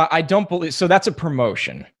 I don't believe so. That's a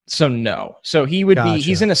promotion, so no. So he would be.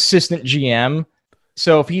 He's an assistant GM,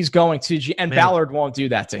 So if he's going to Ballard won't do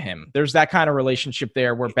that to him. There's that kind of relationship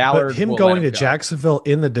there where Ballard but him going to Jacksonville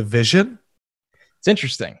in the division. It's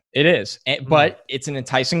interesting. It is, but it's an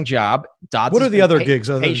enticing job. Dodds. What are the other gigs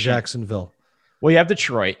other than Jacksonville? Well, you have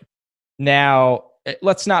Detroit. Now,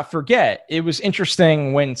 let's not forget, it was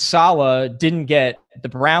interesting when Saleh didn't get the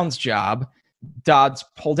Browns job, Dodds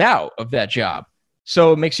pulled out of that job.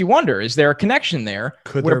 So it makes you wonder, is there a connection there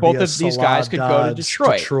where both of these guys could go to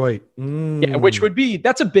Detroit? Yeah, which would be,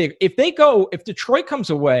 that's a big, if Detroit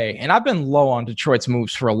comes away, and I've been low on Detroit's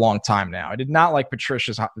moves for a long time now. I did not like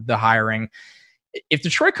Patricia's, the hiring. If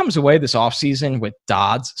Detroit comes away this offseason with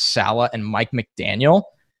Dodds, Saleh, and Mike McDaniel,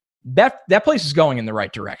 that place is going in the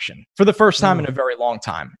right direction for the first time in a very long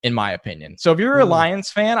time, in my opinion. So if you're a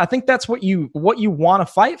Lions fan, I think that's what you want to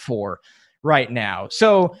fight for right now.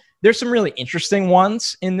 So there's some really interesting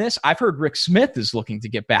ones in this. I've heard Rick Smith is looking to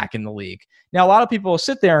get back in the league. Now, a lot of people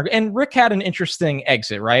sit there, and Rick had an interesting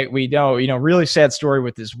exit, right? We know, really sad story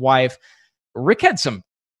with his wife. Rick had some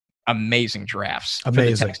amazing drafts for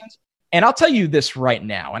the Texans. And I'll tell you this right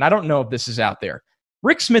now, and I don't know if this is out there.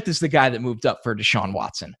 Rick Smith is the guy that moved up for Deshaun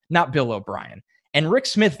Watson, not Bill O'Brien. And Rick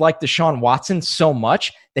Smith liked Deshaun Watson so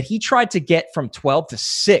much that he tried to get from 12 to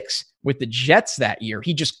 6 with the Jets that year.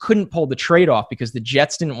 He just couldn't pull the trade off because the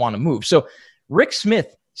Jets didn't want to move. So Rick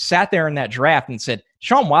Smith sat there in that draft and said,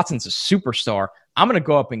 Deshaun Watson's a superstar. I'm going to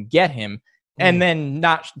go up and get him. And then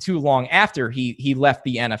not too long after, he left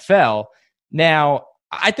the NFL. Now,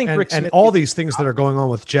 I think Rick Smith... And all these things that are going on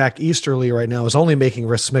with Jack Easterly right now is only making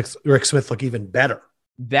Rick Smith look even better.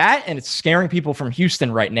 That, and it's scaring people from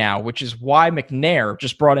Houston right now, which is why McNair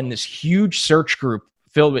just brought in this huge search group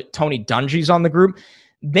filled with Tony Dungy's on the group.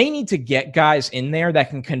 They need to get guys in there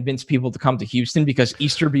that can convince people to come to Houston because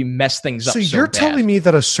Easterby messed things up. So you're telling me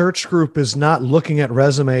that a search group is not looking at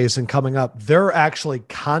resumes and coming up. They're actually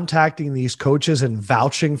contacting these coaches and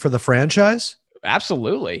vouching for the franchise?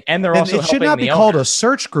 Absolutely. And they're also it should not be called a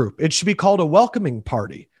search group. It should be called a welcoming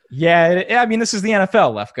party. Yeah. I mean, this is the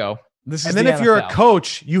NFL, Lefkoe. And then if you're a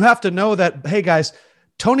coach, you have to know that, hey guys,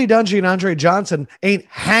 Tony Dungy and Andre Johnson ain't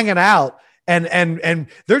hanging out and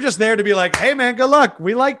they're just there to be like, hey man, good luck.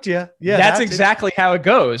 We liked you. Yeah. That's exactly how it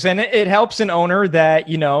goes. And it helps an owner that,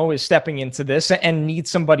 is stepping into this and needs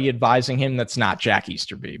somebody advising him that's not Jack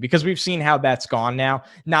Easterby, because we've seen how that's gone now,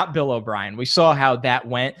 not Bill O'Brien. We saw how that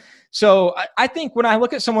went. So I think when I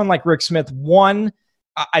look at someone like Rick Smith,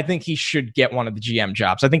 I think he should get one of the GM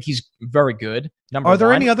jobs. I think he's very good. Are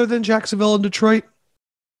there any other than Jacksonville and Detroit?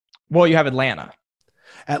 Well, you have Atlanta,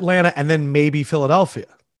 and then maybe Philadelphia.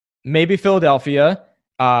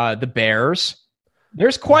 The Bears.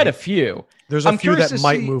 There's quite a few. There's a few that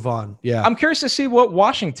might move on. Yeah. I'm curious to see what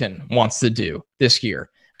Washington wants to do this year.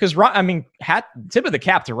 Because, tip of the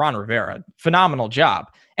cap to Ron Rivera. Phenomenal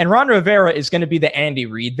job. And Ron Rivera is going to be the Andy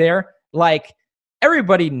Reid there. Like,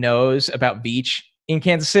 everybody knows about Beach in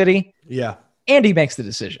Kansas City. Yeah. Andy makes the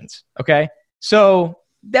decisions. Okay. So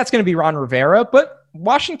that's going to be Ron Rivera. But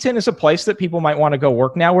Washington is a place that people might want to go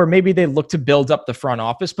work now, where maybe they look to build up the front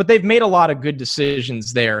office, but they've made a lot of good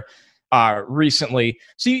decisions there recently.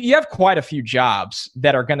 So you have quite a few jobs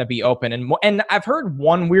that are going to be open. And I've heard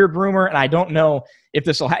one weird rumor, and I don't know if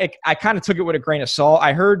this will, I kind of took it with a grain of salt.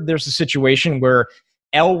 I heard there's a situation where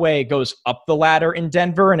Elway goes up the ladder in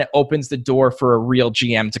Denver and it opens the door for a real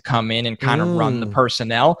GM to come in and kind of run the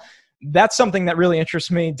personnel. That's something that really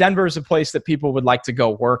interests me. Denver is a place that people would like to go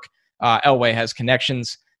work. Elway has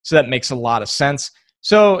connections, so that makes a lot of sense.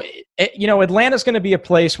 So, Atlanta's going to be a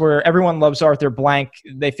place where everyone loves Arthur Blank.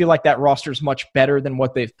 They feel like that roster is much better than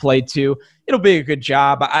what they've played to. It'll be a good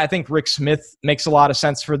job. I think Rick Smith makes a lot of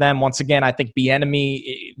sense for them. Once again, I think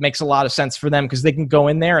Bieniemy makes a lot of sense for them because they can go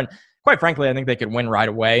in there, and quite frankly, I think they could win right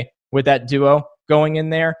away with that duo going in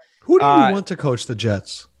there. Who do you want to coach the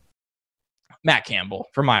Jets? Matt Campbell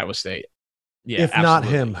from Iowa State. Yeah, if not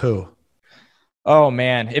him, who? Oh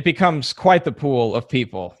man, it becomes quite the pool of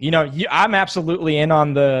people. I'm absolutely in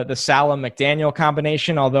on the Saleh McDaniel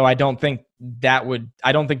combination, although I don't think they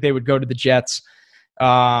would go to the Jets.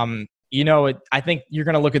 I think you're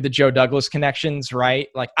going to look at the Joe Douglas connections, right?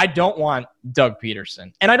 Like, I don't want Doug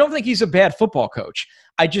Peterson, and I don't think he's a bad football coach.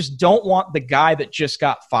 I just don't want the guy that just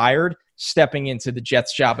got fired stepping into the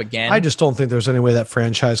Jets job again. I just don't think there's any way that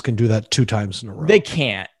franchise can do that 2 times in a row. They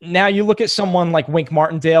can't. Now you look at someone like Wink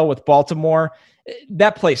Martindale with Baltimore.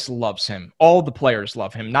 That place loves him. All the players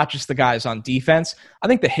love him, not just the guys on defense. I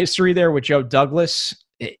think the history there with Joe Douglas,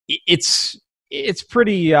 it's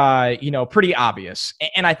pretty, pretty obvious.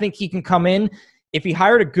 And I think he can come in. If he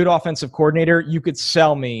hired a good offensive coordinator, you could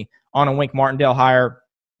sell me on a Wink Martindale hire.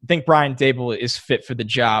 I think Brian Dable is fit for the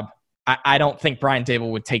job. I don't think Brian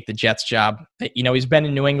Dable would take the Jets job. He's been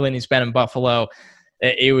in New England. He's been in Buffalo.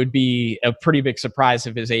 It would be a pretty big surprise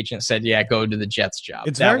if his agent said, yeah, go to the Jets job.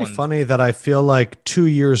 It's very funny that I feel like 2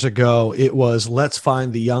 years ago, it was let's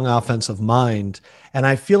find the young offensive mind. And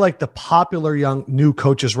I feel like the popular young new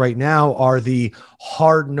coaches right now are the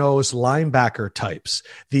hard-nosed linebacker types,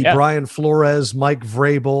 the Brian Flores, Mike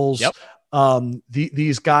Vrabels,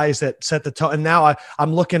 these guys that set the tone. And now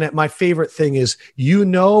I'm looking at my favorite thing is,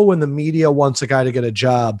 when the media wants a guy to get a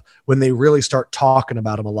job, when they really start talking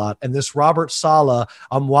about him a lot. And this Robert Saleh,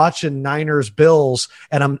 I'm watching Niners Bills,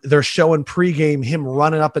 and they're showing pregame him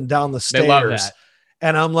running up and down the stairs. They love that.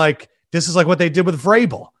 And I'm like, this is like what they did with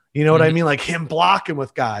Vrabel. You know what I mean? Like him blocking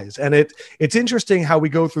with guys. And it's interesting how we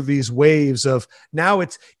go through these waves of now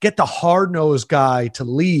it's get the hard-nosed guy to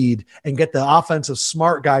lead and get the offensive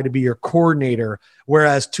smart guy to be your coordinator.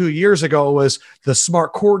 Whereas 2 years ago it was the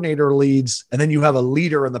smart coordinator leads and then you have a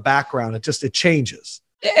leader in the background. It changes.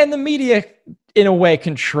 And the media, in a way,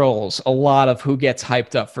 controls a lot of who gets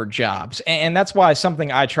hyped up for jobs. And that's why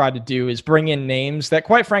something I try to do is bring in names that,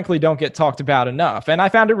 quite frankly, don't get talked about enough. And I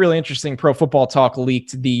found it really interesting. Pro Football Talk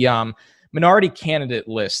leaked the minority candidate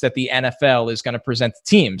list that the NFL is going to present to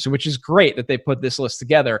teams, which is great that they put this list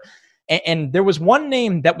together. And there was one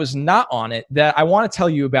name that was not on it that I want to tell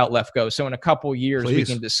you about, Lefkoe. So in a couple years, we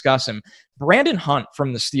can discuss him. Brandon Hunt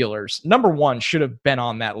from the Steelers, number one, should have been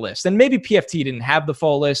on that list. And maybe PFT didn't have the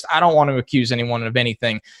full list. I don't want to accuse anyone of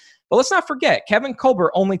anything. But let's not forget, Kevin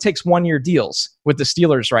Colbert only takes 1-year deals with the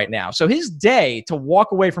Steelers right now. So his day to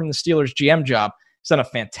walk away from the Steelers GM job, he's done a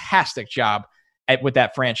fantastic job with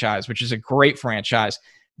that franchise, which is a great franchise.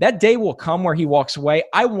 That day will come where he walks away.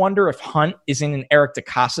 I wonder if Hunt is in an Eric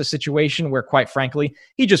DeCosta situation where, quite frankly,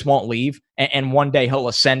 he just won't leave, and one day he'll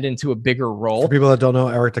ascend into a bigger role. For people that don't know,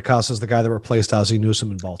 Eric DeCosta is the guy that replaced Ozzie Newsome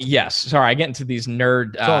in Baltimore. Yes. Sorry, I get into these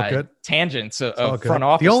nerd tangents of front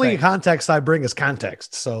office. The only context I bring is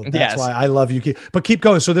context, so that's why I love you. But keep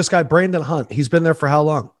going. So this guy, Brandon Hunt, he's been there for how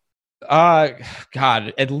long?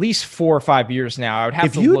 God, at least 4 or 5 years now. I would have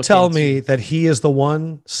if you tell me that he is the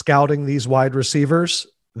one scouting these wide receivers,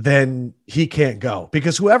 then he can't go,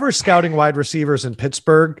 because whoever's scouting wide receivers in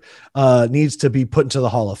Pittsburgh needs to be put into the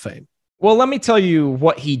Hall of Fame. Well, let me tell you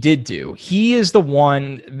what he did do. He is the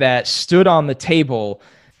one that stood on the table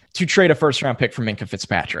to trade a first-round pick for Minkah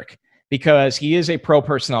Fitzpatrick, because he is a pro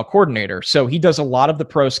personnel coordinator. So he does a lot of the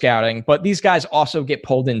pro scouting, but these guys also get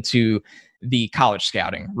pulled into the college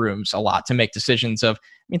scouting rooms a lot to make decisions of,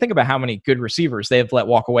 think about how many good receivers they have let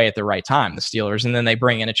walk away at the right time, the Steelers, and then they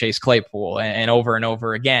bring in a Chase Claypool and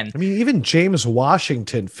over again. Even James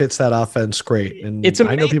Washington fits that offense great. And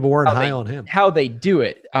I know people weren't high on him. How they do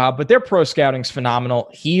it. But their pro scouting's phenomenal.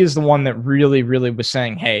 He is the one that really, really was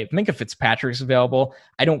saying, hey, if Minkah Fitzpatrick's available,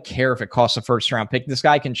 I don't care if it costs a first-round pick. This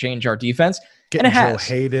guy can change our defense. Getting Joe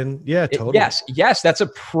Hayden. Yeah, totally. Yes, that's a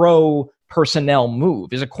pro personnel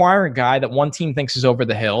move, is acquiring a guy that one team thinks is over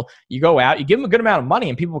the hill. You go out, you give him a good amount of money,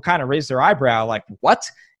 and people kind of raise their eyebrow like, what?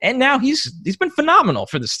 And now he's been phenomenal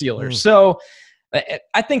for the Steelers. So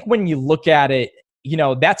I think when you look at it,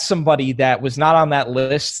 that's somebody that was not on that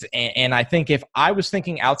list. And I think if I was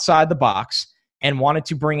thinking outside the box and wanted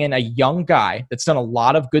to bring in a young guy that's done a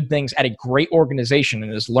lot of good things at a great organization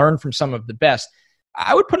and has learned from some of the best,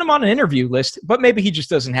 I would put him on an interview list, but maybe he just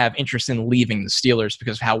doesn't have interest in leaving the Steelers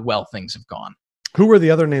because of how well things have gone. Who were the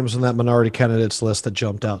other names on that minority candidates list that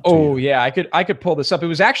jumped out? Yeah, I could pull this up. It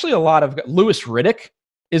was actually a lot of Louis Riddick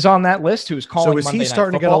is on that list, who's calling. So is he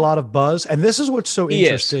starting to get a lot of buzz? And this is what's so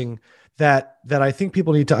interesting that I think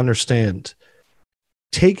people need to understand.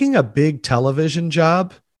 Taking a big television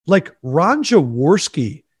job, like Ron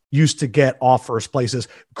Jaworski used to get offers places.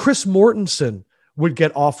 Chris Mortensen would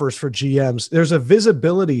get offers for GMs. There's a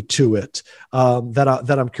visibility to it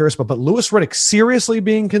that I'm curious about. But Louis Riddick seriously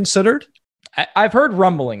being considered? I've heard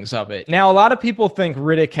rumblings of it. Now, a lot of people think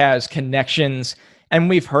Riddick has connections, and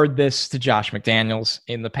we've heard this to Josh McDaniels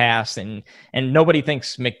in the past, and nobody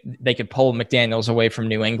thinks they could pull McDaniels away from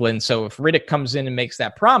New England. So if Riddick comes in and makes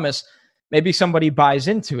that promise, maybe somebody buys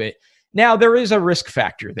into it. Now, there is a risk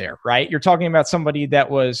factor there, right? You're talking about somebody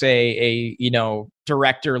that was a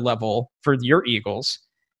director level for your Eagles,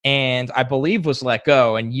 and I believe was let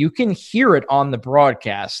go. And you can hear it on the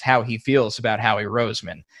broadcast how he feels about Howie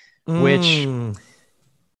Roseman, which,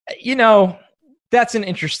 that's an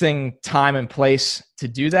interesting time and place to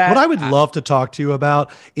do that. What I would love to talk to you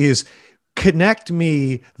about is connect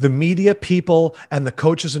me, the media people and the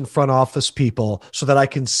coaches and front office people, so that I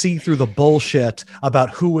can see through the bullshit about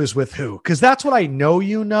who is with who. Because that's what I know,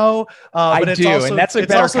 but it's also, and that's a it's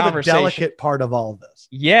better also conversation. the delicate part of all of this.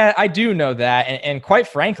 Yeah, I do know that. And quite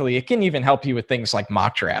frankly, it can even help you with things like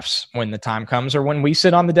mock drafts when the time comes, or when we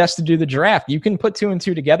sit on the desk to do the draft. You can put 2 and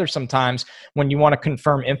 2 together sometimes when you want to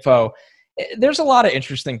confirm info. There's a lot of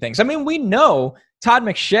interesting things. I mean, we know Todd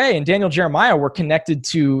McShay and Daniel Jeremiah were connected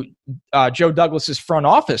to Joe Douglas's front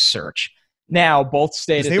office search. Now, both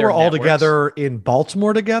stayed at they their were all networks. Together in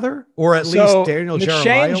Baltimore together, or at least Daniel McShay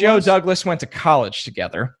Jeremiah and Joe was? Douglas went to college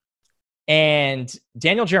together, and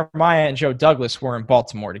Daniel Jeremiah and Joe Douglas were in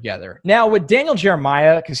Baltimore together. Now, with Daniel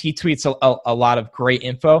Jeremiah, because he tweets a lot of great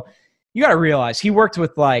info, you got to realize he worked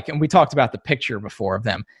with and we talked about the picture before of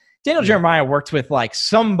them. Daniel Jeremiah worked with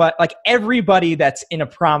everybody that's in a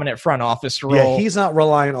prominent front office role. Yeah, he's not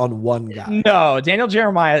relying on one guy. No, Daniel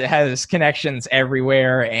Jeremiah has connections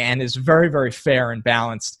everywhere and is very, very fair and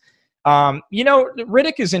balanced.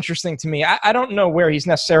 Riddick is interesting to me. I don't know where he's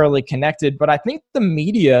necessarily connected, but I think the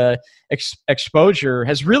media exposure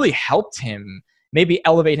has really helped him maybe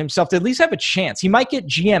elevate himself to at least have a chance. He might get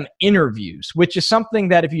GM interviews, which is something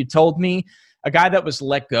that if you told me a guy that was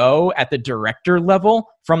let go at the director level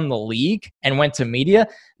from the league and went to media,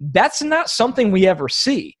 that's not something we ever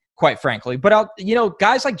see, quite frankly. But,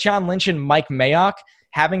 guys like John Lynch and Mike Mayock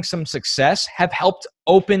having some success have helped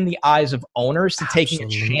open the eyes of owners to taking a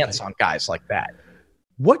chance on guys like that.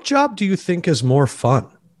 What job do you think is more fun,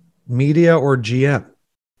 media or GM?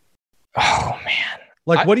 Oh, man.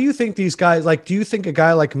 What do you think these guys, do you think a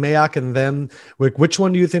guy like Mayock and them, which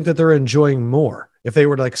one do you think that they're enjoying more if they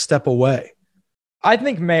were to step away? I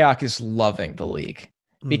think Mayock is loving the league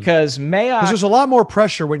because Mayock... there's a lot more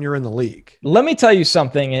pressure when you're in the league. Let me tell you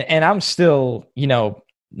something, and I'm still,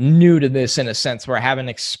 new to this in a sense where I haven't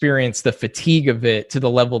experienced the fatigue of it to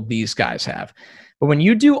the level these guys have. But when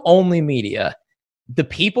you do only media, the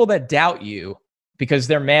people that doubt you because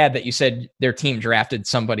they're mad that you said their team drafted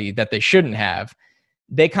somebody that they shouldn't have,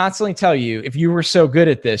 they constantly tell you, if you were so good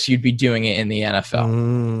at this, you'd be doing it in the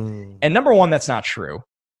NFL. And number one, that's not true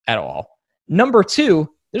at all. Number two,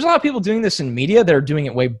 there's a lot of people doing this in media that are doing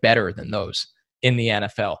it way better than those in the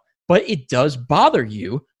NFL. But it does bother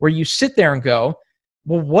you where you sit there and go,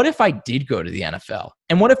 well, what if I did go to the NFL?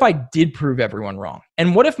 And what if I did prove everyone wrong?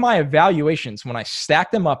 And what if my evaluations, when I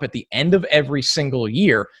stack them up at the end of every single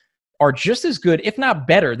year, are just as good, if not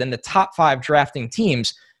better, than the top 5 drafting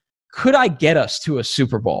teams? Could I get us to a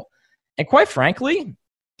Super Bowl? And quite frankly,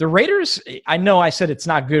 the Raiders, I know I said it's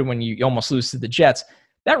not good when you almost lose to the Jets.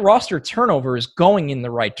 That roster turnover is going in the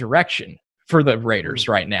right direction for the Raiders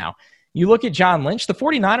right now. You look at John Lynch, the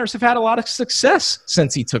 49ers have had a lot of success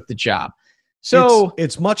since he took the job. So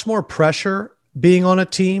it's much more pressure being on a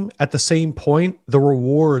team. At the same point, the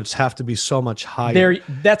rewards have to be so much higher.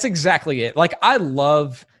 That's exactly it. I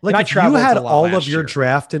love... if you had all of your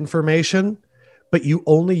draft information, but you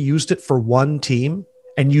only used it for one team,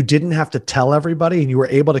 and you didn't have to tell everybody, and you were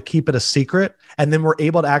able to keep it a secret, and then were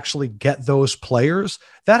able to actually get those players,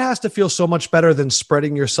 that has to feel so much better than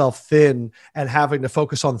spreading yourself thin and having to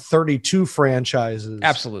focus on 32 franchises.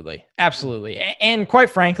 Absolutely. And quite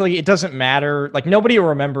frankly, it doesn't matter. Nobody will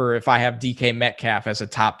remember if I have DK Metcalf as a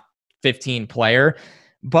top 15 player,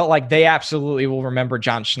 but they absolutely will remember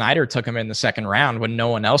John Schneider took him in the second round when no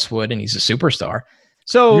one else would, and he's a superstar.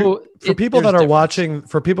 So for people that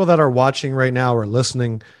are watching right now or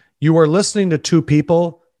listening, you are listening to two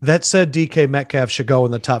people that said DK Metcalf should go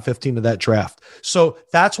in the top 15 of that draft. So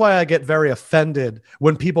that's why I get very offended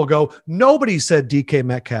when people go, nobody said DK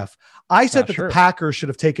Metcalf. I said that the Packers should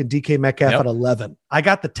have taken DK Metcalf at 11. I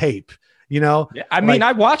got the tape, Yeah,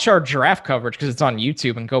 I watch our draft coverage because it's on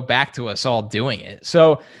YouTube and go back to us all doing it.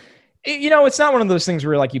 So it's not one of those things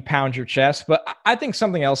where you pound your chest, but I think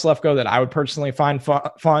something else, Lefkoe, that I would personally find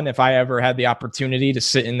fun if I ever had the opportunity to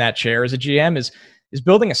sit in that chair as a GM is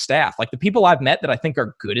building a staff. The people I've met that I think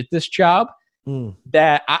are good at this job,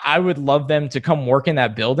 that I would love them to come work in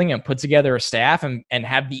that building and put together a staff and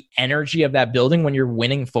have the energy of that building when you're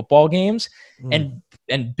winning football games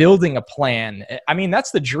and building a plan. I mean, that's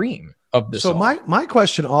the dream of this. So my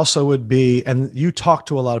question also would be, and you talk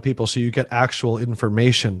to a lot of people, so you get actual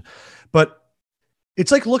information, but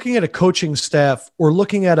it's like looking at a coaching staff or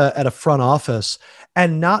looking at a front office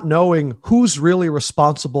and not knowing who's really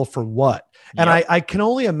responsible for what. And I can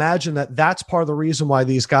only imagine that that's part of the reason why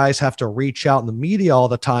these guys have to reach out in the media all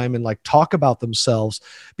the time and talk about themselves,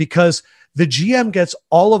 because the GM gets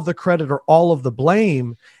all of the credit or all of the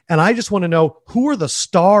blame. And I just want to know who are the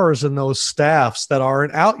stars in those staffs that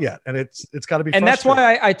aren't out yet. And it's got to be. And that's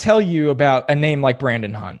why I tell you about a name like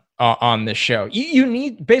Brandon Hunt. on this show. You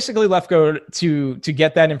need basically Lefkoe to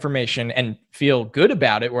get that information and feel good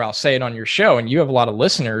about it, where I'll say it on your show. And you have a lot of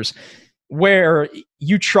listeners where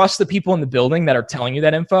you trust the people in the building that are telling you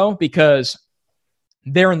that info, because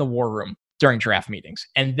they're in the war room during draft meetings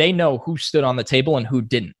and they know who stood on the table and who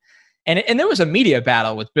didn't. And there was a media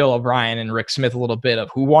battle with Bill O'Brien and Rick Smith a little bit of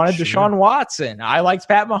who wanted Deshaun Watson. I liked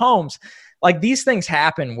Pat Mahomes. Like, these things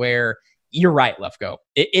happen where you're right, Lefkoe.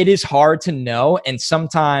 It is hard to know. And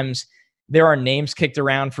sometimes there are names kicked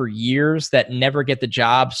around for years that never get the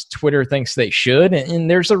jobs Twitter thinks they should. And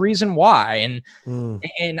there's a reason why.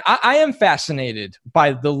 And I am fascinated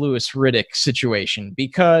by the Louis Riddick situation,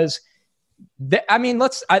 because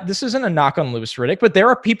this isn't a knock on Louis Riddick, but there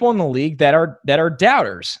are people in the league that are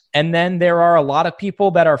doubters. And then there are a lot of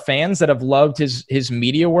people that are fans that have loved his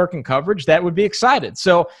media work and coverage that would be excited.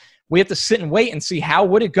 So we have to sit and wait and see how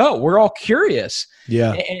would it go. We're all curious.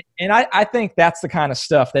 Yeah. And I think that's the kind of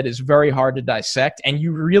stuff that is very hard to dissect. And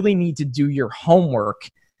you really need to do your homework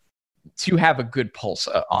to have a good pulse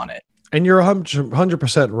on it. And you're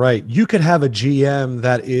 100% right. You could have a GM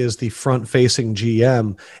that is the front-facing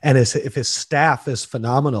GM, and if his staff is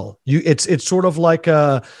phenomenal, it's sort of like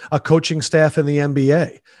a coaching staff in the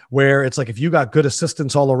NBA, where it's like if you got good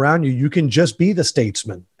assistants all around you, you can just be the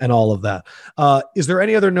statesman and all of that. Is there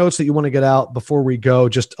any other notes that you want to get out before we go?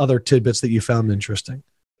 Just other tidbits that you found interesting?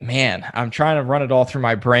 Man, I'm trying to run it all through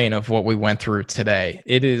my brain of what we went through today.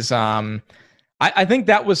 It is, I think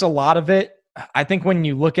that was a lot of it. I think when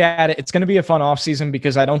you look at it, it's going to be a fun offseason,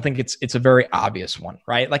 because I don't think it's a very obvious one,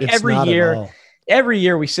 right? Like every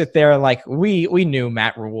year we sit there like we knew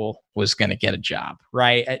Matt Rule was going to get a job,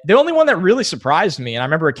 right? The only one that really surprised me, and I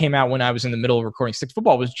remember it came out when I was in the middle of recording Stick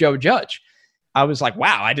Football, was Joe Judge. I was like,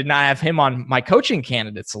 wow, I did not have him on my coaching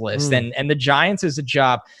candidates list. And the Giants is a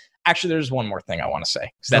job. Actually, there's one more thing I want to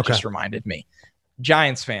say, because that just reminded me.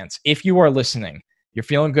 Giants fans, if you are listening, you're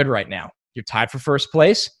feeling good right now. You're tied for first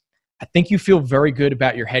place. I think you feel very good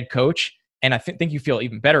about your head coach, and I think you feel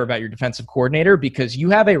even better about your defensive coordinator, because you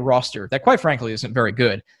have a roster that, quite frankly, isn't very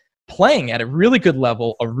good, playing at a really good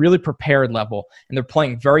level, a really prepared level, and they're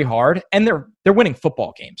playing very hard, and they're winning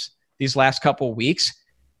football games these last couple of weeks.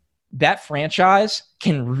 That franchise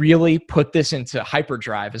can really put this into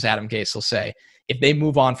hyperdrive, as Adam Gase will say, if they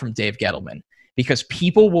move on from Dave Gettleman, because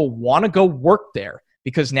people will want to go work there,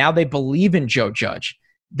 because now they believe in Joe Judge.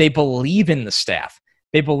 They believe in the staff.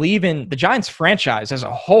 They believe in the Giants franchise as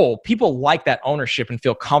a whole. People like that ownership and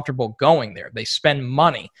feel comfortable going there. They spend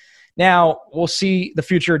money. Now, we'll see the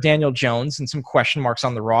future of Daniel Jones and some question marks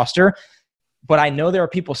on the roster. But I know there are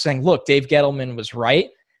people saying, look, Dave Gettleman was right.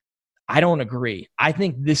 I don't agree. I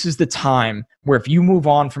think this is the time where if you move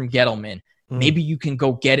on from Gettleman, maybe you can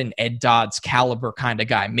go get an Ed Dodds caliber kind of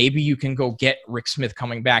guy. Maybe you can go get Rick Smith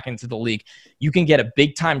coming back into the league. You can get a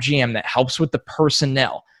big-time GM that helps with the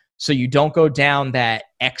personnel, so you don't go down that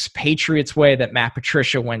ex-Patriots way that Matt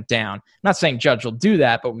Patricia went down. I'm not saying Judge will do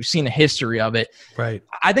that, but we've seen a history of it. Right.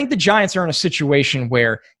 I think the Giants are in a situation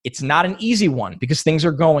where it's not an easy one, because things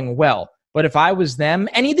are going well. But if I was them,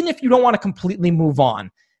 and even if you don't want to completely move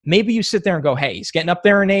on, maybe you sit there and go, hey, he's getting up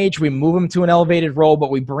there in age. We move him to an elevated role,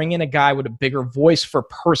 but we bring in a guy with a bigger voice for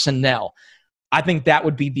personnel. I think that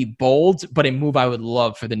would be the bold, but a move I would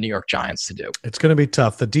love for the New York Giants to do. It's going to be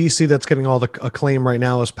tough. The DC that's getting all the acclaim right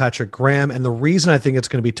now is Patrick Graham. And the reason I think it's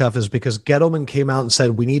going to be tough is because Gettleman came out and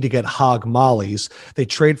said, we need to get hog mollies. They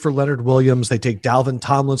trade for Leonard Williams. They take Dalvin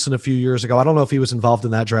Tomlinson a few years ago. I don't know if he was involved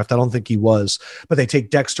in that draft. I don't think he was, but they take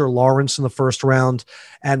Dexter Lawrence in the first round.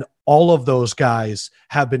 And all of those guys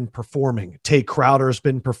have been performing. Tate Crowder's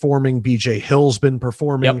been performing. BJ Hill's been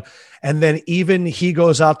performing. Yep. And then even he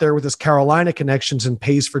goes out there with his Carolina connections and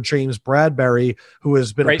pays for James Bradbury, who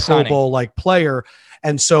has been a Pro Bowl-like player.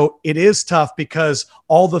 And so it is tough, because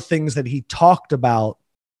all the things that he talked about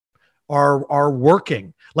are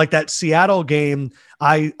working. Like that Seattle game,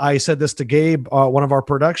 I said this to Gabe, one of our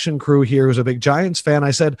production crew here, who's a big Giants fan.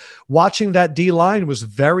 I said, watching that D-line was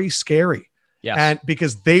very scary. Yes. And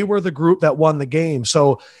because they were the group that won the game.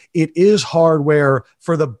 So it is hardware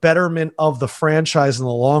for the betterment of the franchise in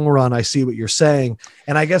the long run. I see what you're saying.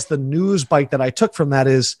 And I guess the news bite that I took from that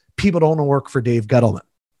is people don't want to work for Dave Gettleman.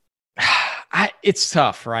 It's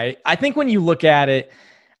tough, right? I think when you look at it,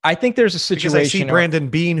 I think there's a situation. Because I see Brandon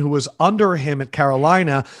Beane, who was under him at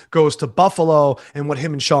Carolina, goes to Buffalo, and what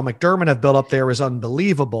him and Sean McDermott have built up there is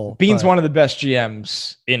unbelievable. Beane's one of the best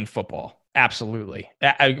GMs in football. Absolutely.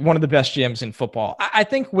 One of the best GMs in football. I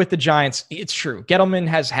think with the Giants, it's true. Gettleman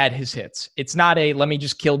has had his hits. It's not a let me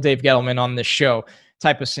just kill Dave Gettleman on this show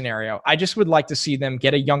type of scenario. I just would like to see them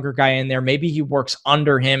get a younger guy in there. Maybe he works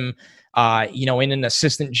under him in an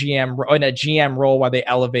assistant GM, in a GM role while they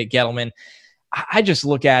elevate Gettleman. I just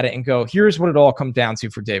look at it and go, here's what it all comes down to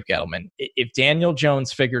for Dave Gettleman. If Daniel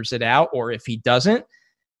Jones figures it out, or if he doesn't,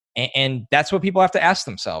 and that's what people have to ask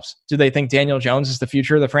themselves. Do they think Daniel Jones is the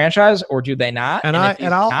future of the franchise, or do they not?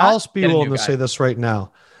 I'll be willing to say this right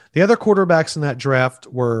now. The other quarterbacks in that draft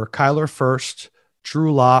were Kyler first,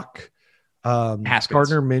 Drew Lock,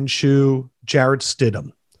 Gardner Minshew, Jared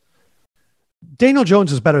Stidham. Daniel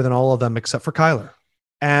Jones is better than all of them except for Kyler.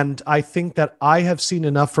 And I think that I have seen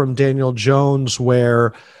enough from Daniel Jones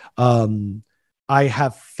where I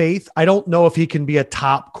have faith. I don't know if he can be a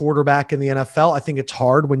top quarterback in the NFL. I think it's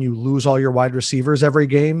hard when you lose all your wide receivers every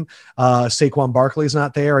game. Saquon Barkley's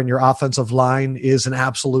not there and your offensive line is an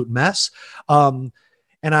absolute mess. And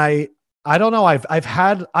I don't know.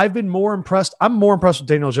 I've been more impressed. I'm more impressed with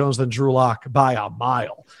Daniel Jones than Drew Lock by a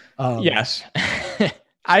mile. Yes,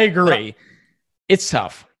 I agree. It's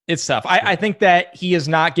tough. I think that he has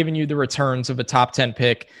not given you the returns of a top 10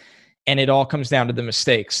 pick. And it all comes down to the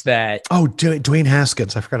mistakes that. Oh, Dwayne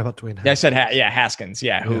Haskins. I forgot about Dwayne Haskins. I said, Haskins.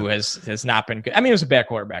 Yeah, who has not been good. I mean, it was a bad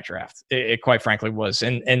quarterback draft. It quite frankly was.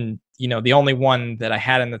 And the only one that I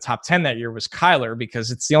had in the top 10 that year was Kyler because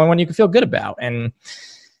it's the only one you can feel good about. And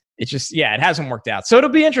it just, it hasn't worked out. So it'll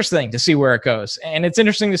be interesting to see where it goes. And it's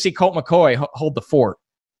interesting to see Colt McCoy hold the fort.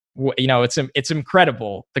 It's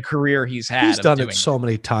incredible the career he's had. He's done it so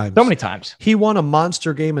many times. He won a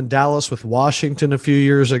monster game in Dallas with Washington a few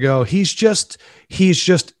years ago. He's just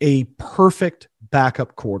a perfect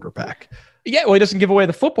backup quarterback. Yeah, well, he doesn't give away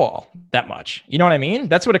the football that much. You know what I mean?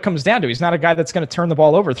 That's what it comes down to. He's not a guy that's going to turn the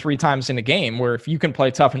ball over 3 times in a game, where if you can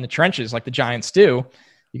play tough in the trenches like the Giants do,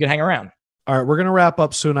 you can hang around. All right, we're going to wrap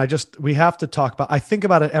up soon. We have to talk about, I think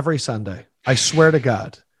about it every Sunday. I swear to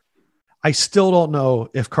God. I still don't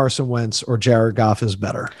know if Carson Wentz or Jared Goff is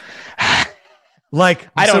better. I don't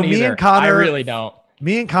either. Me and Connor, I really don't.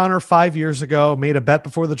 Me and Connor 5 years ago made a bet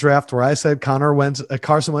before the draft where I said Carson Wentz is going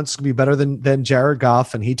to be better than Jared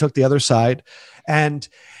Goff, and he took the other side. And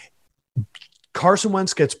Carson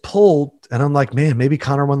Wentz gets pulled, and I'm like, man, maybe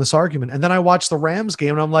Connor won this argument. And then I watched the Rams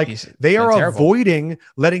game, and I'm like, they are terrible. Avoiding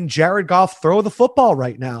letting Jared Goff throw the football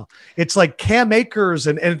right now. It's like Cam Akers,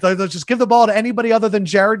 and they'll just give the ball to anybody other than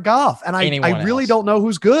Jared Goff. And I really don't know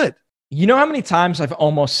who's good. You know how many times I've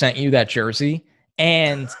almost sent you that jersey?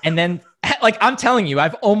 And then, like, I'm telling you,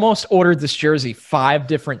 I've almost ordered this jersey 5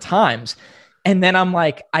 different times. And then I'm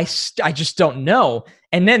like, I just don't know.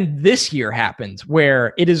 And then this year happened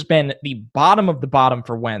where it has been the bottom of the bottom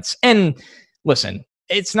for Wentz. And listen,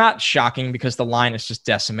 it's not shocking because the line is just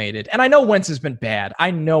decimated. And I know Wentz has been bad.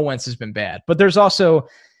 But there's also,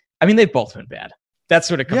 they've both been bad.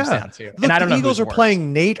 That's what it comes down to. Look, and I don't know. The Eagles are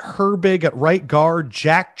playing Nate Herbig at right guard,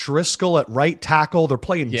 Jack Driscoll at right tackle. They're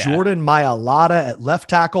playing Jordan Mailata at left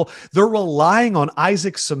tackle. They're relying on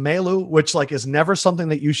Isaac Semelu, which is never something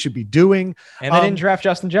that you should be doing. And they didn't draft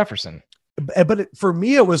Justin Jefferson. But for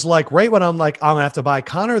me, it was right when I'm like, I'm going to have to buy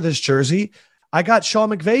Connor this jersey. I got Sean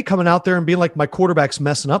McVay coming out there and being like, my quarterback's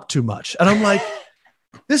messing up too much. And I'm like,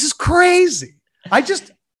 this is crazy. I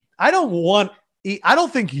don't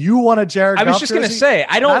think you want a Jared Goff. I was just going to say,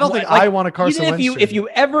 I don't think I want a Carson Wentz jersey. If you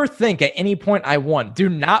ever think at any point I want, do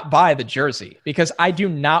not buy the jersey because I do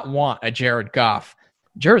not want a Jared Goff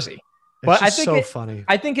jersey. But I think so funny.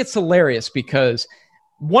 I think it's hilarious because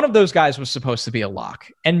one of those guys was supposed to be a lock.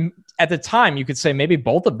 And at the time you could say maybe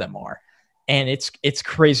both of them are. And it's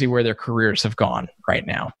crazy where their careers have gone right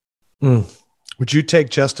now. Would you take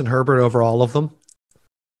Justin Herbert over all of them?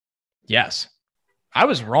 Yes. I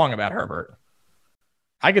was wrong about Herbert.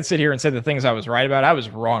 I could sit here and say the things I was right about. I was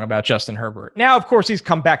wrong about Justin Herbert. Now, of course, he's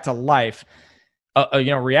come back to life,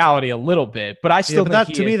 reality a little bit, but I still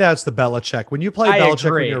think to me, that's the Belichick. When you play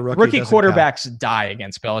Belichick when you're a rookie quarterbacks die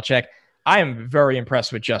against Belichick. I am very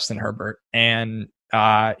impressed with Justin Herbert, and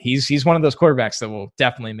he's one of those quarterbacks that will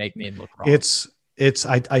definitely make me look wrong.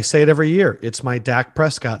 I say it every year. It's my Dak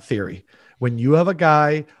Prescott theory. When you have a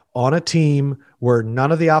guy on a team where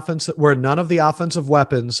none of the offensive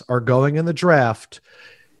weapons are going in the draft,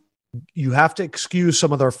 you have to excuse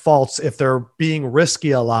some of their faults if they're being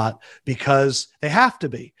risky a lot because they have to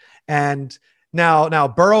be. And now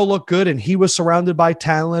Burrow looked good and he was surrounded by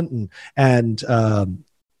talent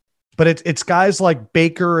but it's guys like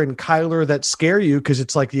Baker and Kyler that scare you because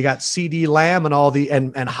it's like you got CeeDee Lamb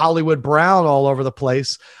and and Hollywood Brown all over the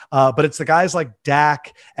place. But it's the guys like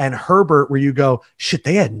Dak and Herbert where you go, shit,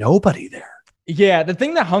 they had nobody there. Yeah, the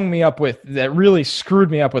thing that really screwed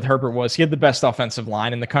me up with Herbert was he had the best offensive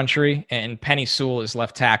line in the country, and Penny Sewell, his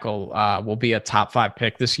left tackle, will be a top 5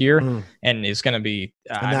 pick this year, and is going to be.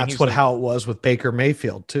 And that's how it was with Baker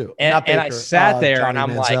Mayfield too. And I sat there and I'm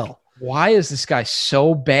Manziel. Like, why is this guy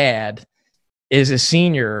so bad as a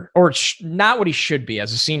senior, or not what he should be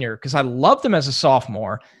as a senior? Because I loved him as a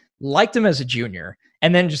sophomore, liked him as a junior,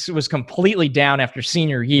 and then just was completely down after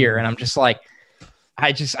senior year. And I'm just like,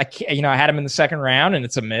 I can't, I had him in the second round, and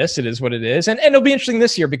it's a miss. It is what it is. And it'll be interesting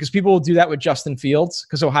this year because people will do that with Justin Fields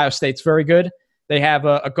because Ohio State's very good. They have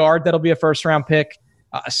a guard that'll be a first-round pick,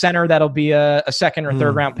 a center that'll be a second or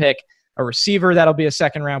third-round pick, a receiver that'll be a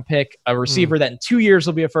second-round pick, a receiver that in 2 years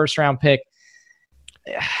will be a first-round pick.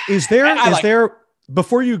 Is there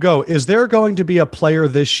before you go, is there going to be a player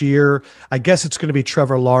this year? I guess it's going to be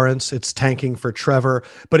Trevor Lawrence. It's tanking for Trevor.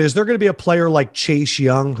 But is there going to be a player like Chase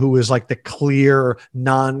Young who is like the clear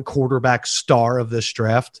non-quarterback star of this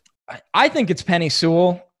draft? I think it's Penny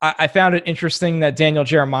Sewell. I found it interesting that Daniel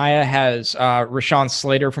Jeremiah has Rashawn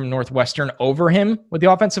Slater from Northwestern over him with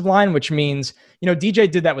the offensive line, which means, DJ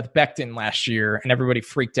did that with Becton last year and everybody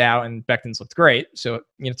freaked out and Becton's looked great. So,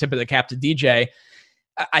 tip of the cap to DJ.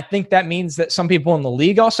 I think that means that some people in the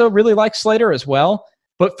league also really like Slater as well.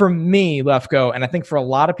 But for me, Lefkoe, and I think for a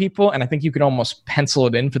lot of people, and I think you could almost pencil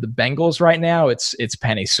it in for the Bengals right now, it's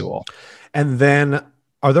Penny Sewell. And then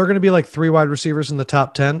are there going to be like 3 wide receivers in the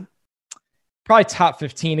top 10? Probably top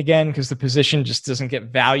 15 again, because the position just doesn't get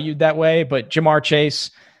valued that way. But Jamar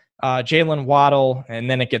Chase, Jalen Waddle,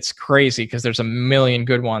 and then it gets crazy because there's a million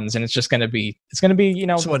good ones, and it's going to be,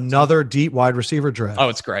 So another deep wide receiver draft. Oh,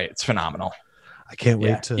 it's great. It's phenomenal. I can't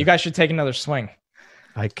wait to. You guys should take another swing.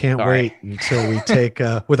 I can't wait until we take,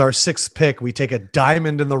 with our 6th pick, we take a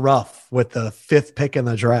diamond in the rough with the 5th pick in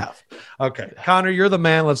the draft. Okay. Connor, you're the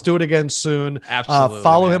man. Let's do it again soon. Absolutely.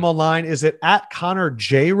 Follow him online. Is it at Connor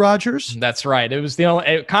J. Rogers? That's right. It was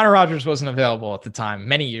Connor Rogers wasn't available at the time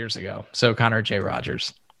many years ago. So Connor J.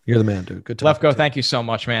 Rogers. You're the man, dude. Good to Lefkoe, thank you so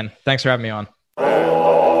much, man. Thanks for having me on.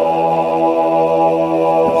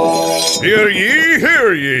 Hear ye,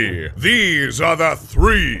 hear ye. These are the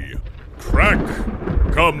 3 Crack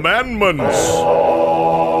Commandments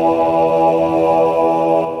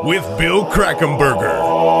with Bill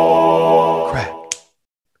Krackomberger. Crack.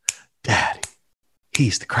 Daddy.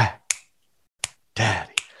 He's the crack.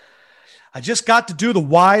 Daddy. I just got to do the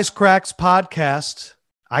Wise Cracks podcast.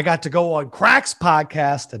 I got to go on Crack's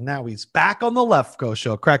podcast, and now he's back on the Lefkoe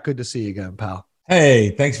show. Crack, good to see you again, pal.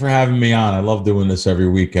 Hey, thanks for having me on. I love doing this every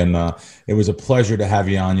week, and it was a pleasure to have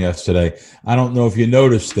you on yesterday. I don't know if you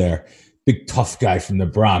noticed there, big tough guy from the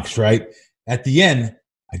Bronx, right? At the end,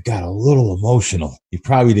 I got a little emotional. You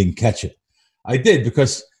probably didn't catch it. I did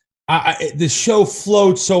because the show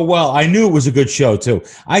flowed so well. I knew it was a good show, too.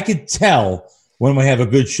 I could tell when we have a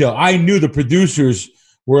good show. I knew the producers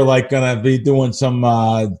were like going to be doing some,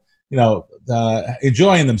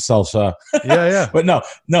 enjoying themselves. Yeah. But no,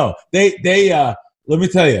 they let me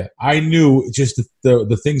tell you, I knew just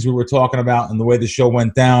the things we were talking about and the way the show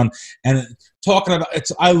went down, and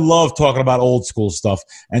I love talking about old school stuff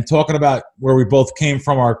and talking about where we both came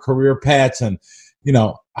from, our career paths, and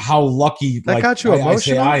how lucky that got you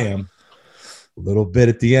emotional. I am a little bit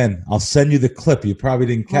at the end. I'll send you the clip. You probably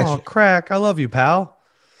didn't catch it. Oh, Crack, I love you, pal.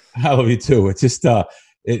 I love you too. It's just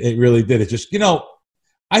it really did. It just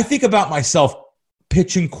I think about myself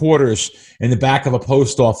pitching quarters in the back of a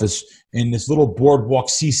post office in this little boardwalk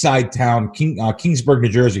seaside town, Kingsburg, New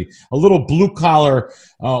Jersey, a little blue-collar,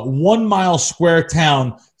 1 mile square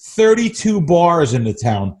town, 32 bars in the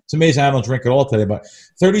town. It's amazing I don't drink at all today, but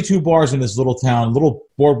 32 bars in this little town, little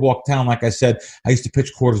boardwalk town. Like I said, I used to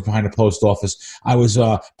pitch quarters behind the post office. I was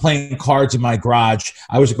playing cards in my garage.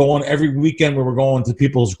 I was going every weekend. We were going to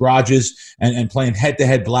people's garages and playing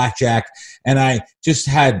head-to-head blackjack. And I just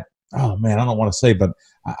had, oh, man, I don't want to say, but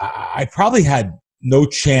I probably had no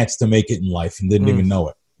chance to make it in life and didn't even know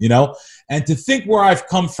it, And to think where I've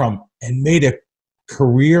come from and made a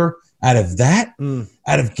career out of that,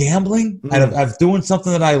 out of gambling, out of doing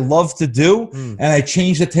something that I love to do, and I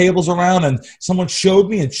changed the tables around and someone showed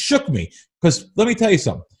me and shook me. Because let me tell you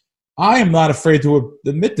something. I am not afraid to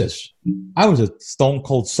admit this. I was a stone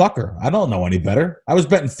cold sucker. I don't know any better. I was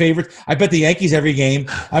betting favorites. I bet the Yankees every game.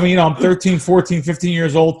 I mean, I'm 13, 14, 15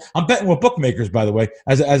 years old. I'm betting with bookmakers, by the way,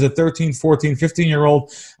 as a 13, 14,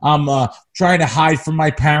 15-year-old. I'm trying to hide from my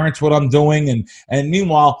parents what I'm doing. And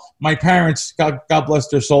meanwhile, my parents, God bless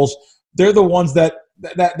their souls, they're the ones that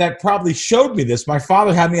probably showed me this. My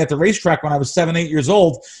father had me at the racetrack when I was 7, 8 years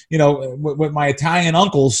old, with my Italian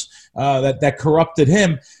uncles that corrupted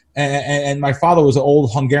him. And my father was an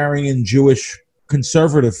old Hungarian Jewish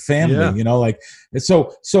conservative family,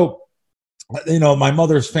 so my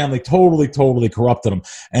mother's family totally corrupted him,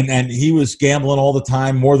 and he was gambling all the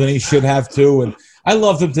time, more than he should have too. And I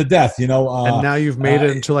loved him to death, you know. And now you've made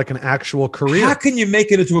it into like an actual career. How can you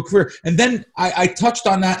make it into a career? And then I touched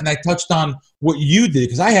on that, and I touched on what you did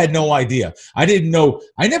because I had no idea. I didn't know.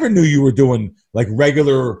 I never knew you were doing like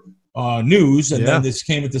regular news, and then this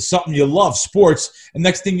came into something you love, sports. And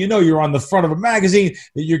next thing you know, you're on the front of a magazine.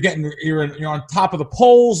 You're on top of the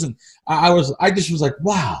polls, and I just was like,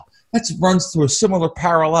 wow. That runs through a similar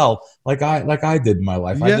parallel like I did in my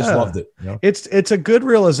life. Yeah. I just loved it. You know? It's a good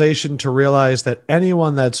realization to realize that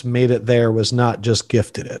anyone that's made it there was not just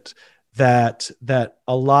gifted it. That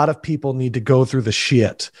a lot of people need to go through the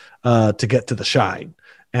shit to get to the shine.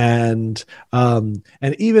 And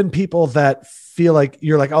even people that feel like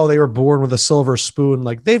you're like, oh, they were born with a silver spoon,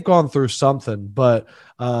 like they've gone through something. But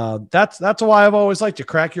that's why I've always liked you,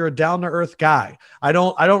 Crack. You're a down to earth guy. I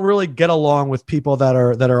don't really get along with people that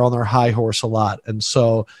are on their high horse a lot. And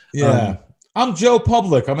so I'm Joe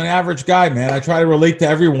Public. I'm an average guy, man. I try to relate to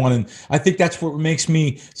everyone, and I think that's what makes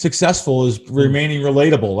me successful is remaining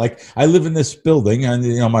relatable. Like I live in this building, and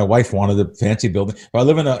you know my wife wanted a fancy building, but I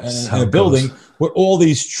live in a building with all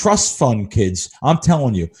these trust fund kids. I'm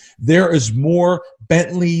telling you, there is more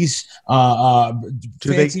Bentleys. Do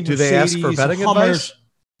they ask for betting advice?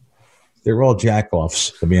 They're all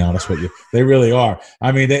jack-offs, to be honest with you. They really are.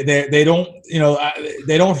 I mean, they don't, you know,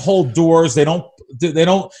 they don't hold doors. They don't.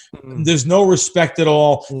 There's no respect at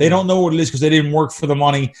all. They don't know what it is because they didn't work for the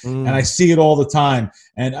money. And I see it all the time.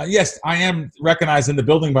 And yes, I am recognized in the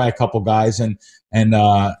building by a couple guys, and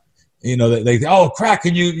you know, they oh, Crack,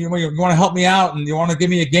 can you want to help me out, and you want to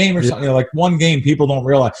give me a game or something? You know, like one game, people don't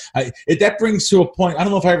realize. That brings to a point. I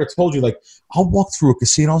don't know if I ever told you. Like I'll walk through a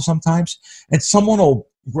casino sometimes, and someone will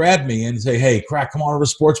grab me and say, hey, Crack, come on over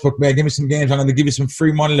to Sportsbook, man. Give me some games. I'm going to give you some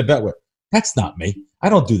free money to bet with. That's not me. I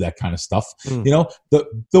don't do that kind of stuff. You know, the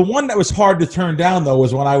one that was hard to turn down, though,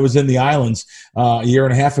 was when I was in the islands a year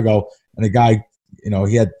and a half ago, and a guy, you know,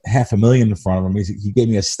 he had $500,000 in front of him. He gave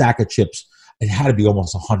me a stack of chips. It had to be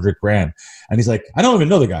almost $100,000. And he's like, I don't even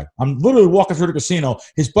know the guy. I'm literally walking through the casino.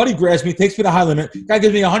 His buddy grabs me, takes me to high limit. Guy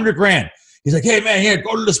gives me $100,000. He's like, hey, man, here,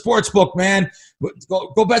 go to the sports book, man.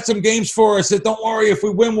 Go bet some games for us. Said, don't worry. If we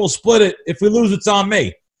win, we'll split it. If we lose, it's on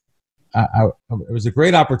me. It was a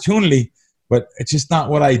great opportunity, but it's just not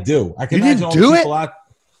what I do. I can imagine all the people out.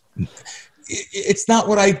 It's not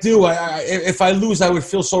what I do. If I lose, I would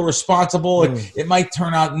feel so responsible. It might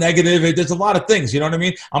turn out negative. There's a lot of things. You know what I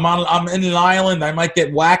mean? I'm in an island. I might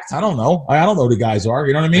get whacked. I don't know. I don't know who the guys are.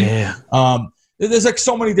 You know what I mean? Yeah. There's like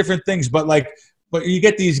so many different things, but you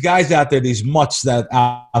get these guys out there, these mutts that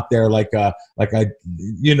out there,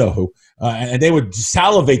 you know who, and they would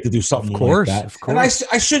salivate to do something like that. Of course. And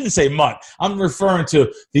I shouldn't say mutt. I'm referring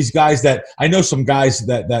to these guys that I know. Some guys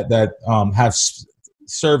that have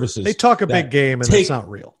services. They talk a big game, and it's not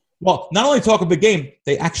real. Well, not only talk a big game,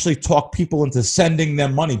 they actually talk people into sending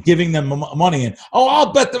them money, giving them money, and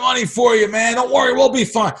I'll bet the money for you, man. Don't worry, we'll be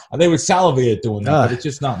fine. They would salivate at doing that, but it's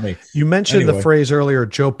just not me. You mentioned the phrase earlier,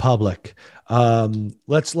 Joe Public.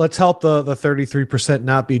 Let's help the 33%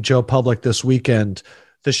 not be Joe Public this weekend.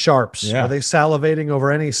 The Sharps, are they salivating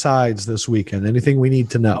over any sides this weekend? Anything we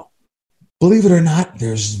need to know? Believe it or not,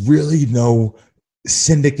 there's really no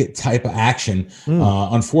syndicate type of action.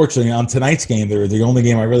 Unfortunately, on tonight's game, they're the only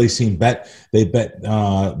game I really seen bet. They bet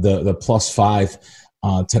the +5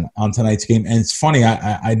 on tonight's game, and it's funny.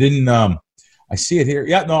 I didn't. I see it here.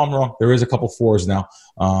 Yeah, no, I'm wrong. There is a couple 4s now.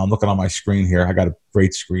 I'm looking on my screen here. I got a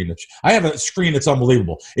great screen. I have a screen that's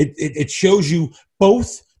unbelievable. It shows you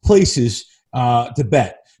both places to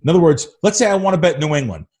bet. In other words, let's say I want to bet New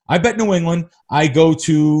England. I bet New England. I go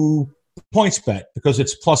to points bet because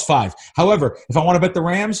it's +5. However, if I want to bet the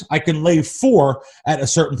Rams, I can lay 4 at a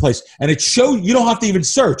certain place, and it shows you don't have to even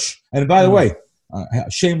search. And by the way,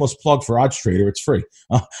 shameless plug for Odds Trader, it's free.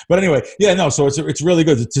 But anyway, so it's really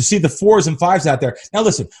good to see the 4s and 5s out there. Now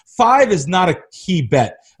listen, 5 is not a key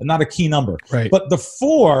bet, not a key number, right? But the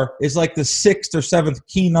 4 is like the 6th or 7th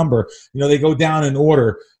key number. You know, they go down in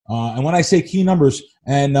order. And when I say key numbers,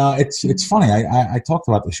 and it's funny, I talked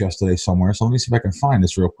about this yesterday somewhere, so let me see if I can find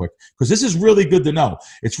this real quick, because this is really good to know.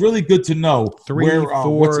 It's really good to know 3,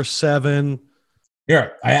 4, 7.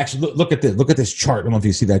 Here, I actually look at this. Look at this chart. I don't know if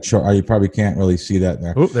you see that chart. You probably can't really see that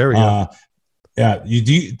there. Oh, there we go. Yeah,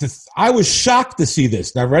 I was shocked to see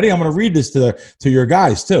this. Now, ready? I'm going to read this to your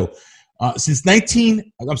guys too. Since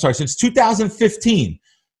 2015,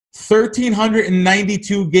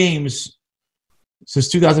 1,392 games. Since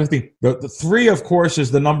 2015, the 3, of course,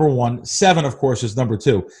 is the number 1. 7, of course, is number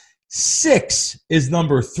 2. 6 is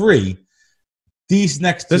number 3. This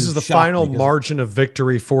is the final margin of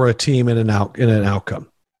victory for a team in an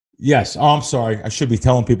outcome. Yes. Oh, I'm sorry. I should be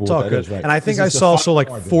telling people it's what all that good. is, right? And I think I saw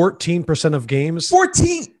 14% of games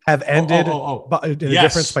 14 have ended in a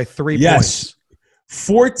difference by 3 points.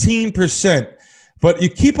 14%. But you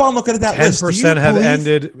keep on looking at that 10% have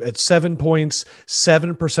ended at 7 points.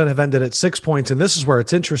 7% have ended at 6 points. And this is where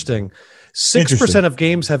it's interesting. 6% of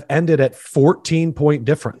games have ended at 14-point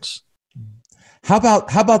difference. How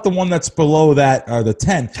about the one that's below that, or the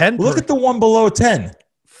 10? Look at the one below 10.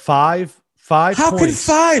 5 points. How can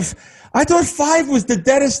 5? I thought 5 was the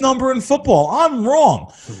deadest number in football. I'm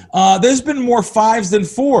wrong. There's been more 5s than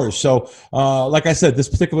 4s. So, like I said, this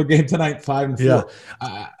particular game tonight, 5 and 4.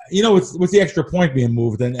 Yeah. With the extra point being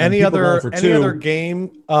moved, and any other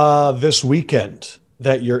game this weekend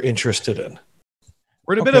that you're interested in?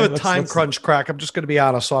 We're in a bit of a time crunch, Crack. I'm just going to be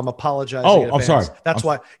honest, so I'm apologizing. Oh, I'm sorry. That's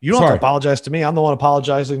why you don't have to apologize to me. I'm the one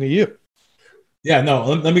apologizing to you. Yeah, no.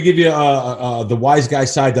 Let me give you the wise guy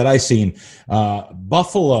side that I seen.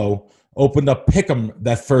 Buffalo opened up Pick'em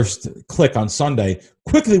that first click on Sunday.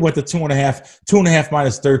 Quickly went to 2.5. 2.5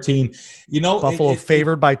 minus 13. Buffalo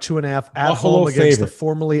favored by 2.5 at home against the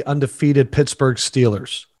formerly undefeated Pittsburgh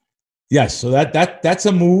Steelers. Yes, so that's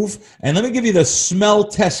a move. And let me give you the smell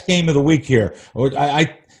test game of the week here.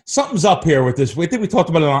 Something's up here with this. I think we talked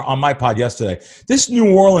about it on my pod yesterday. This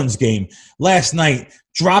New Orleans game last night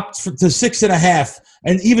dropped to 6.5,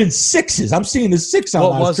 and even 6s. I'm seeing the 6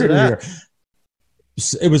 on my screen here.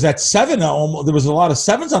 It was at 7. There was a lot of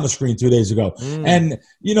 7s on the screen 2 days ago. And,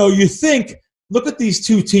 you think, look at these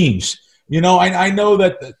two teams. I know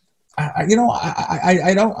that I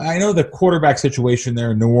know the quarterback situation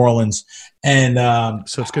there in New Orleans, and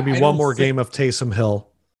so it's going to be one more game of Taysom Hill.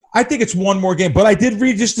 I think it's one more game, but I did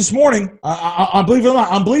read just this morning, believe it or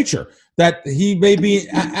not, on Bleacher, that he may be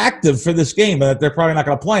active for this game, but they're probably not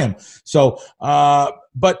going to play him. So,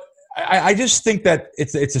 but I just think that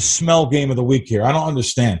it's a smell game of the week here. I don't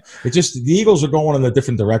understand. It's just the Eagles are going in a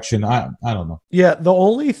different direction. I don't know. Yeah, the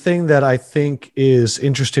only thing that I think is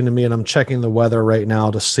interesting to me, and I'm checking the weather right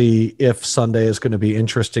now to see if Sunday is going to be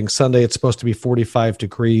interesting. Sunday, it's supposed to be 45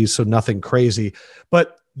 degrees, so nothing crazy.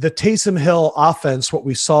 But the Taysom Hill offense, what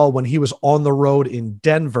we saw when he was on the road in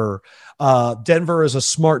Denver, Denver is a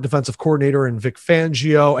smart defensive coordinator in Vic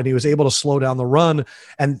Fangio, and he was able to slow down the run.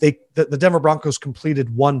 And the Denver Broncos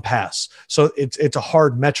completed one pass. So it's a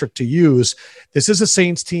hard metric to use. This is a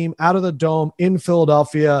Saints team out of the dome in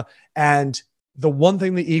Philadelphia. And the one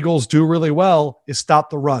thing the Eagles do really well is stop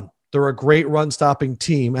the run. They're a great run-stopping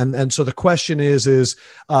team. And so the question is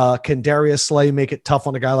can Darius Slay make it tough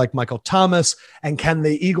on a guy like Michael Thomas? And can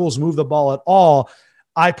the Eagles move the ball at all?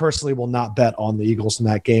 I personally will not bet on the Eagles in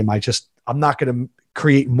that game. I'm not going to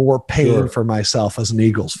create more pain for myself as an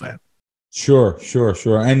Eagles fan. Sure.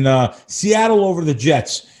 And Seattle over the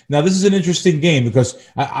Jets. Now, this is an interesting game because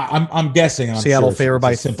I'm guessing. And I'm Seattle favored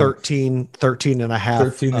by 13 and a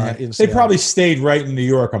half. They probably stayed right in New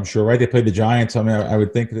York, I'm sure, right? They played the Giants. I mean, I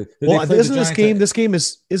would think that. Isn't this game? This game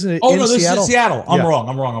isn't it? Oh, no, this is in Seattle. I'm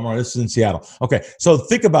wrong. This is in Seattle. Okay, so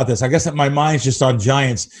think about this. I guess that my mind's just on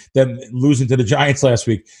Giants, them losing to the Giants last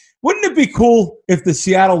week. Wouldn't it be cool if the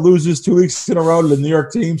Seattle loses 2 weeks in a row to the New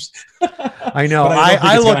York teams? I know.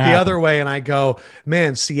 I look the other way and I go,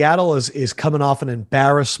 man, Seattle is coming off an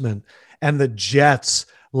embarrassment, and the Jets,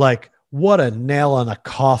 like, what a nail in a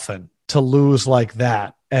coffin to lose like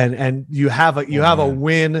that. And you have a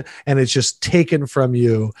win, and it's just taken from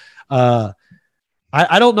you. I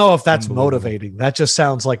don't know if that's motivating. That just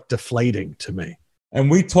sounds like deflating to me. And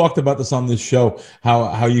we talked about this on this show,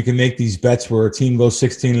 how you can make these bets where a team goes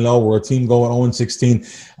 16-0, where a team going 0-16.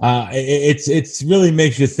 It's really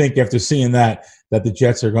makes you think after seeing that the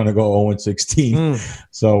Jets are going to go 0-16.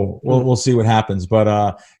 So we'll see what happens.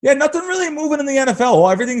 But nothing really moving in the NFL. Well,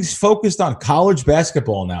 everything's focused on college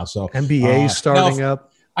basketball now. So NBA starting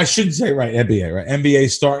up. I shouldn't say NBA, right?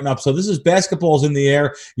 NBA starting up. So this is basketball's in the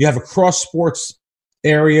air. You have a cross sports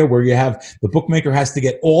area where you have the bookmaker has to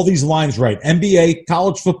get all these lines right. NBA,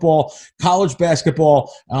 college football, college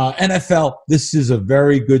basketball, NFL. This is a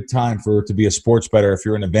very good time to be a sports bettor if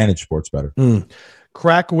you're an advantage sports bettor.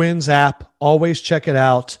 Crack Wins app. Always check it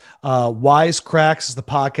out. Wise Cracks is the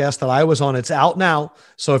podcast that I was on. It's out now.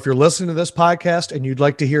 So if you're listening to this podcast and you'd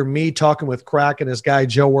like to hear me talking with Crack and his guy,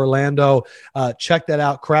 Joe Orlando, check that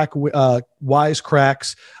out. Wise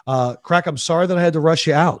Cracks. Crack, I'm sorry that I had to rush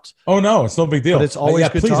you out. Oh, no, it's no big deal. But it's always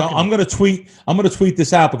good. Please, I'm going to tweet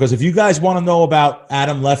this out because if you guys want to know about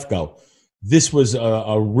Adam Lefkoe, this was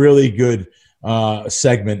a really good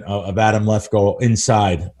segment of Adam Lefkoe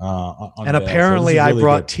inside. And apparently I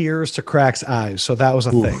brought tears to Crack's eyes. So that was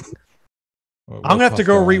a thing. I'm gonna have to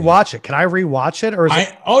go rewatch it. Can I rewatch it, or is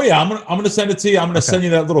it? Oh yeah, I'm gonna send it to you. I'm gonna send you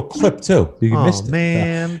that little clip too. You missed it.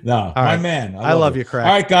 Man, no, my man. I love you, Crack.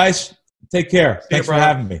 All right, guys, take care. Thanks for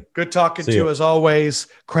having me. Good talking to you as always,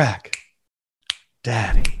 Crack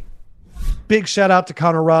Daddy. Big shout out to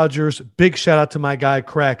Connor Rogers. Big shout out to my guy,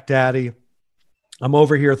 Crack Daddy. I'm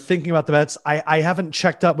over here thinking about the bets. I haven't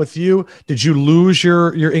checked up with you. Did you lose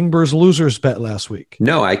your Ingber's losers bet last week?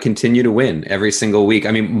 No, I continue to win every single week.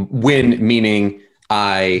 I mean, win meaning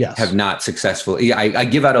I have not successfully. I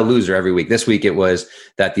give out a loser every week. This week it was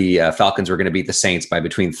that the Falcons were going to beat the Saints by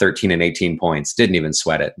between 13 and 18 points. Didn't even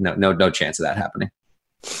sweat it. No chance of that happening.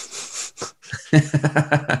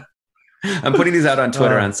 I'm putting these out on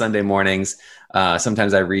Twitter on Sunday mornings.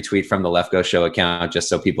 Sometimes I retweet from the Lefkoe Show account just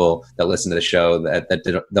so people that listen to the show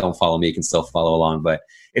that don't follow me can still follow along. But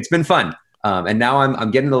it's been fun. And now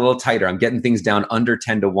I'm getting a little tighter. I'm getting things down under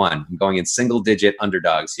 10-1. I'm going in single-digit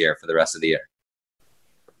underdogs here for the rest of the year.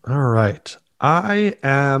 All right. I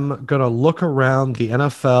am going to look around the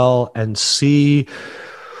NFL and see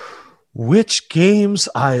which games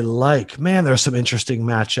I like. Man, there's some interesting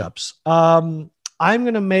matchups. I'm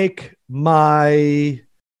going to make my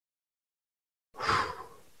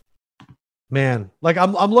man, like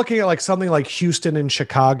I'm looking at like something like Houston and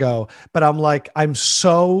Chicago, but I'm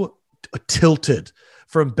so tilted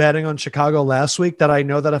from betting on Chicago last week that I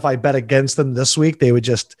know that if I bet against them this week, they would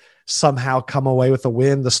just somehow come away with a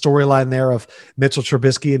win. The storyline there of Mitchell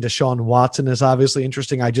Trubisky and Deshaun Watson is obviously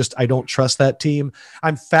interesting. I don't trust that team.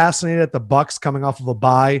 I'm fascinated at the Bucs coming off of a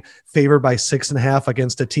bye, favored by 6.5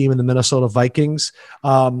 against a team in the Minnesota Vikings.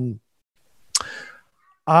 You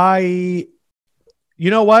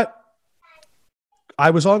know what? I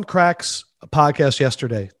was on Crack's podcast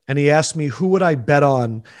yesterday, and he asked me who would I bet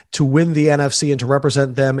on to win the NFC and to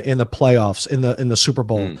represent them in the playoffs in the Super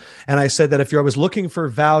Bowl. And I said that if I was looking for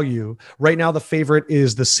value, right now the favorite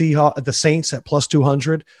is the Saints at plus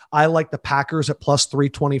 200. I like the Packers at plus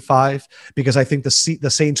 325 because I think the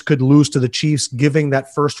Saints could lose to the Chiefs, giving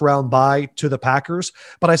that first round bye to the Packers.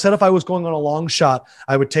 But I said if I was going on a long shot,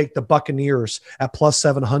 I would take the Buccaneers at plus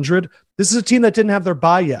 700. This is a team that didn't have their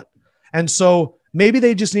bye yet, and so maybe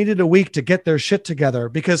they just needed a week to get their shit together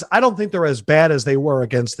because I don't think they're as bad as they were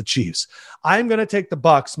against the Chiefs. I'm going to take the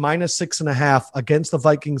Bucs minus 6.5 against the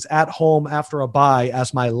Vikings at home after a bye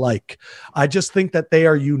as my like. I just think that they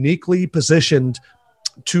are uniquely positioned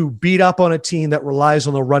to beat up on a team that relies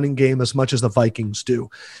on the running game as much as the Vikings do.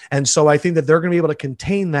 And so I think that they're going to be able to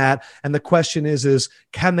contain that. And the question is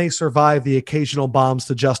can they survive the occasional bombs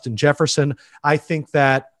to Justin Jefferson? I think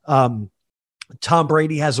that, Tom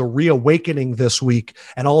Brady has a reawakening this week,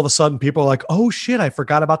 and all of a sudden people are like, oh shit, I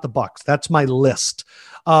forgot about the Bucs. That's my list.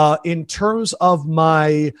 In terms of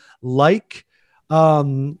my like,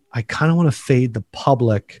 I kind of want to fade the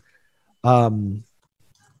public. I'm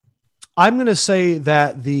going to say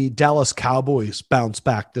that the Dallas Cowboys bounce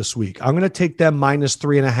back this week. I'm going to take them minus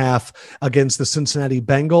 3.5 against the Cincinnati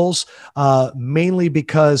Bengals, mainly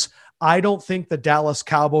because I don't think the Dallas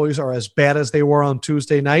Cowboys are as bad as they were on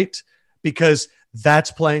Tuesday night, because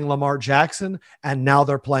that's playing Lamar Jackson and now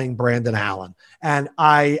they're playing Brandon Allen. And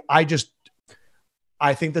I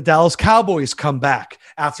think the Dallas Cowboys come back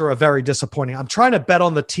after a very disappointing. I'm trying to bet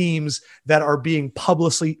on the teams that are being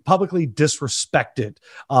publicly disrespected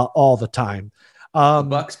all the time. The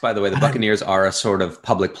Bucs, by the way, the Buccaneers are a sort of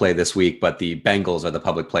public play this week, but the Bengals are the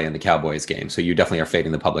public play in the Cowboys game. So you definitely are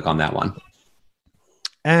fading the public on that one.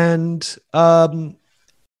 And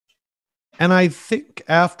I think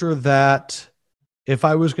after that, if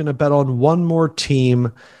I was going to bet on one more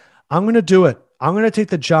team, I'm going to do it. I'm going to take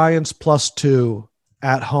the Giants plus 2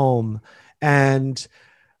 at home. And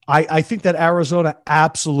I think that Arizona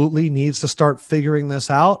absolutely needs to start figuring this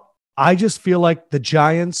out. I just feel like the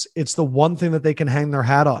Giants, it's the one thing that they can hang their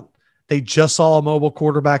hat on. They just saw a mobile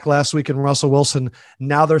quarterback last week in Russell Wilson.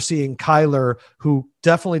 Now they're seeing Kyler, who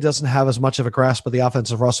definitely doesn't have as much of a grasp of the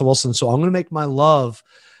offense of Russell Wilson. So I'm going to make my love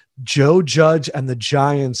Joe Judge and the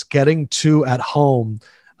Giants getting 2 at home.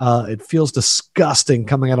 It feels disgusting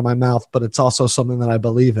coming out of my mouth, but it's also something that I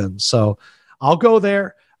believe in. So I'll go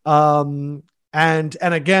there. And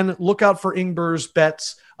again, look out for Ingber's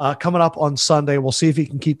bets coming up on Sunday. We'll see if he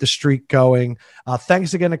can keep the streak going.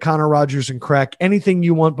 Thanks again to Connor Rogers and Crack. Anything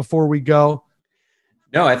you want before we go?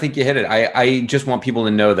 No, I think you hit it. I just want people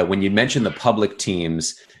to know that when you mention the public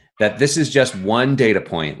teams, that this is just one data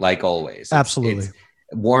point, like always. Absolutely.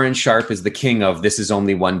 Warren Sharp is the king of this is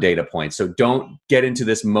only one data point. So don't get into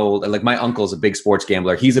this mold. Like my uncle's a big sports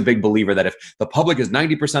gambler. He's a big believer that if the public is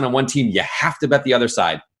 90% on one team, you have to bet the other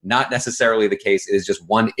side. Not necessarily the case. It is just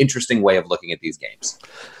one interesting way of looking at these games.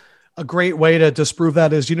 A great way to disprove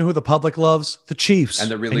that is, you know who the public loves? The Chiefs. And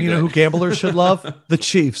they're really and you good. know who gamblers should love? The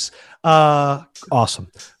Chiefs. Awesome.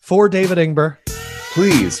 For David Ingber.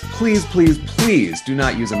 Please, please, please, please do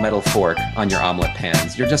not use a metal fork on your omelet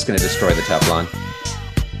pans. You're just going to destroy the Teflon.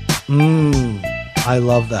 I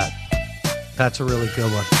love that. That's a really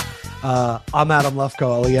good one. I'm Adam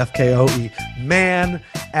Lefkoe, Lefkoe, man.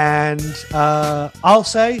 And I'll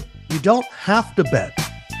say you don't have to bet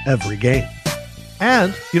every game.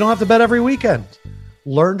 And you don't have to bet every weekend.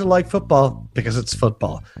 Learn to like football because it's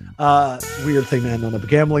football. Weird thing to end on a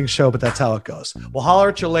gambling show, but that's how it goes. We'll holler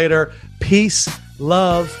at you later. Peace,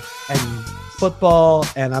 love, and football.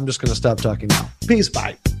 And I'm just going to stop talking now. Peace.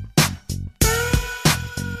 Bye.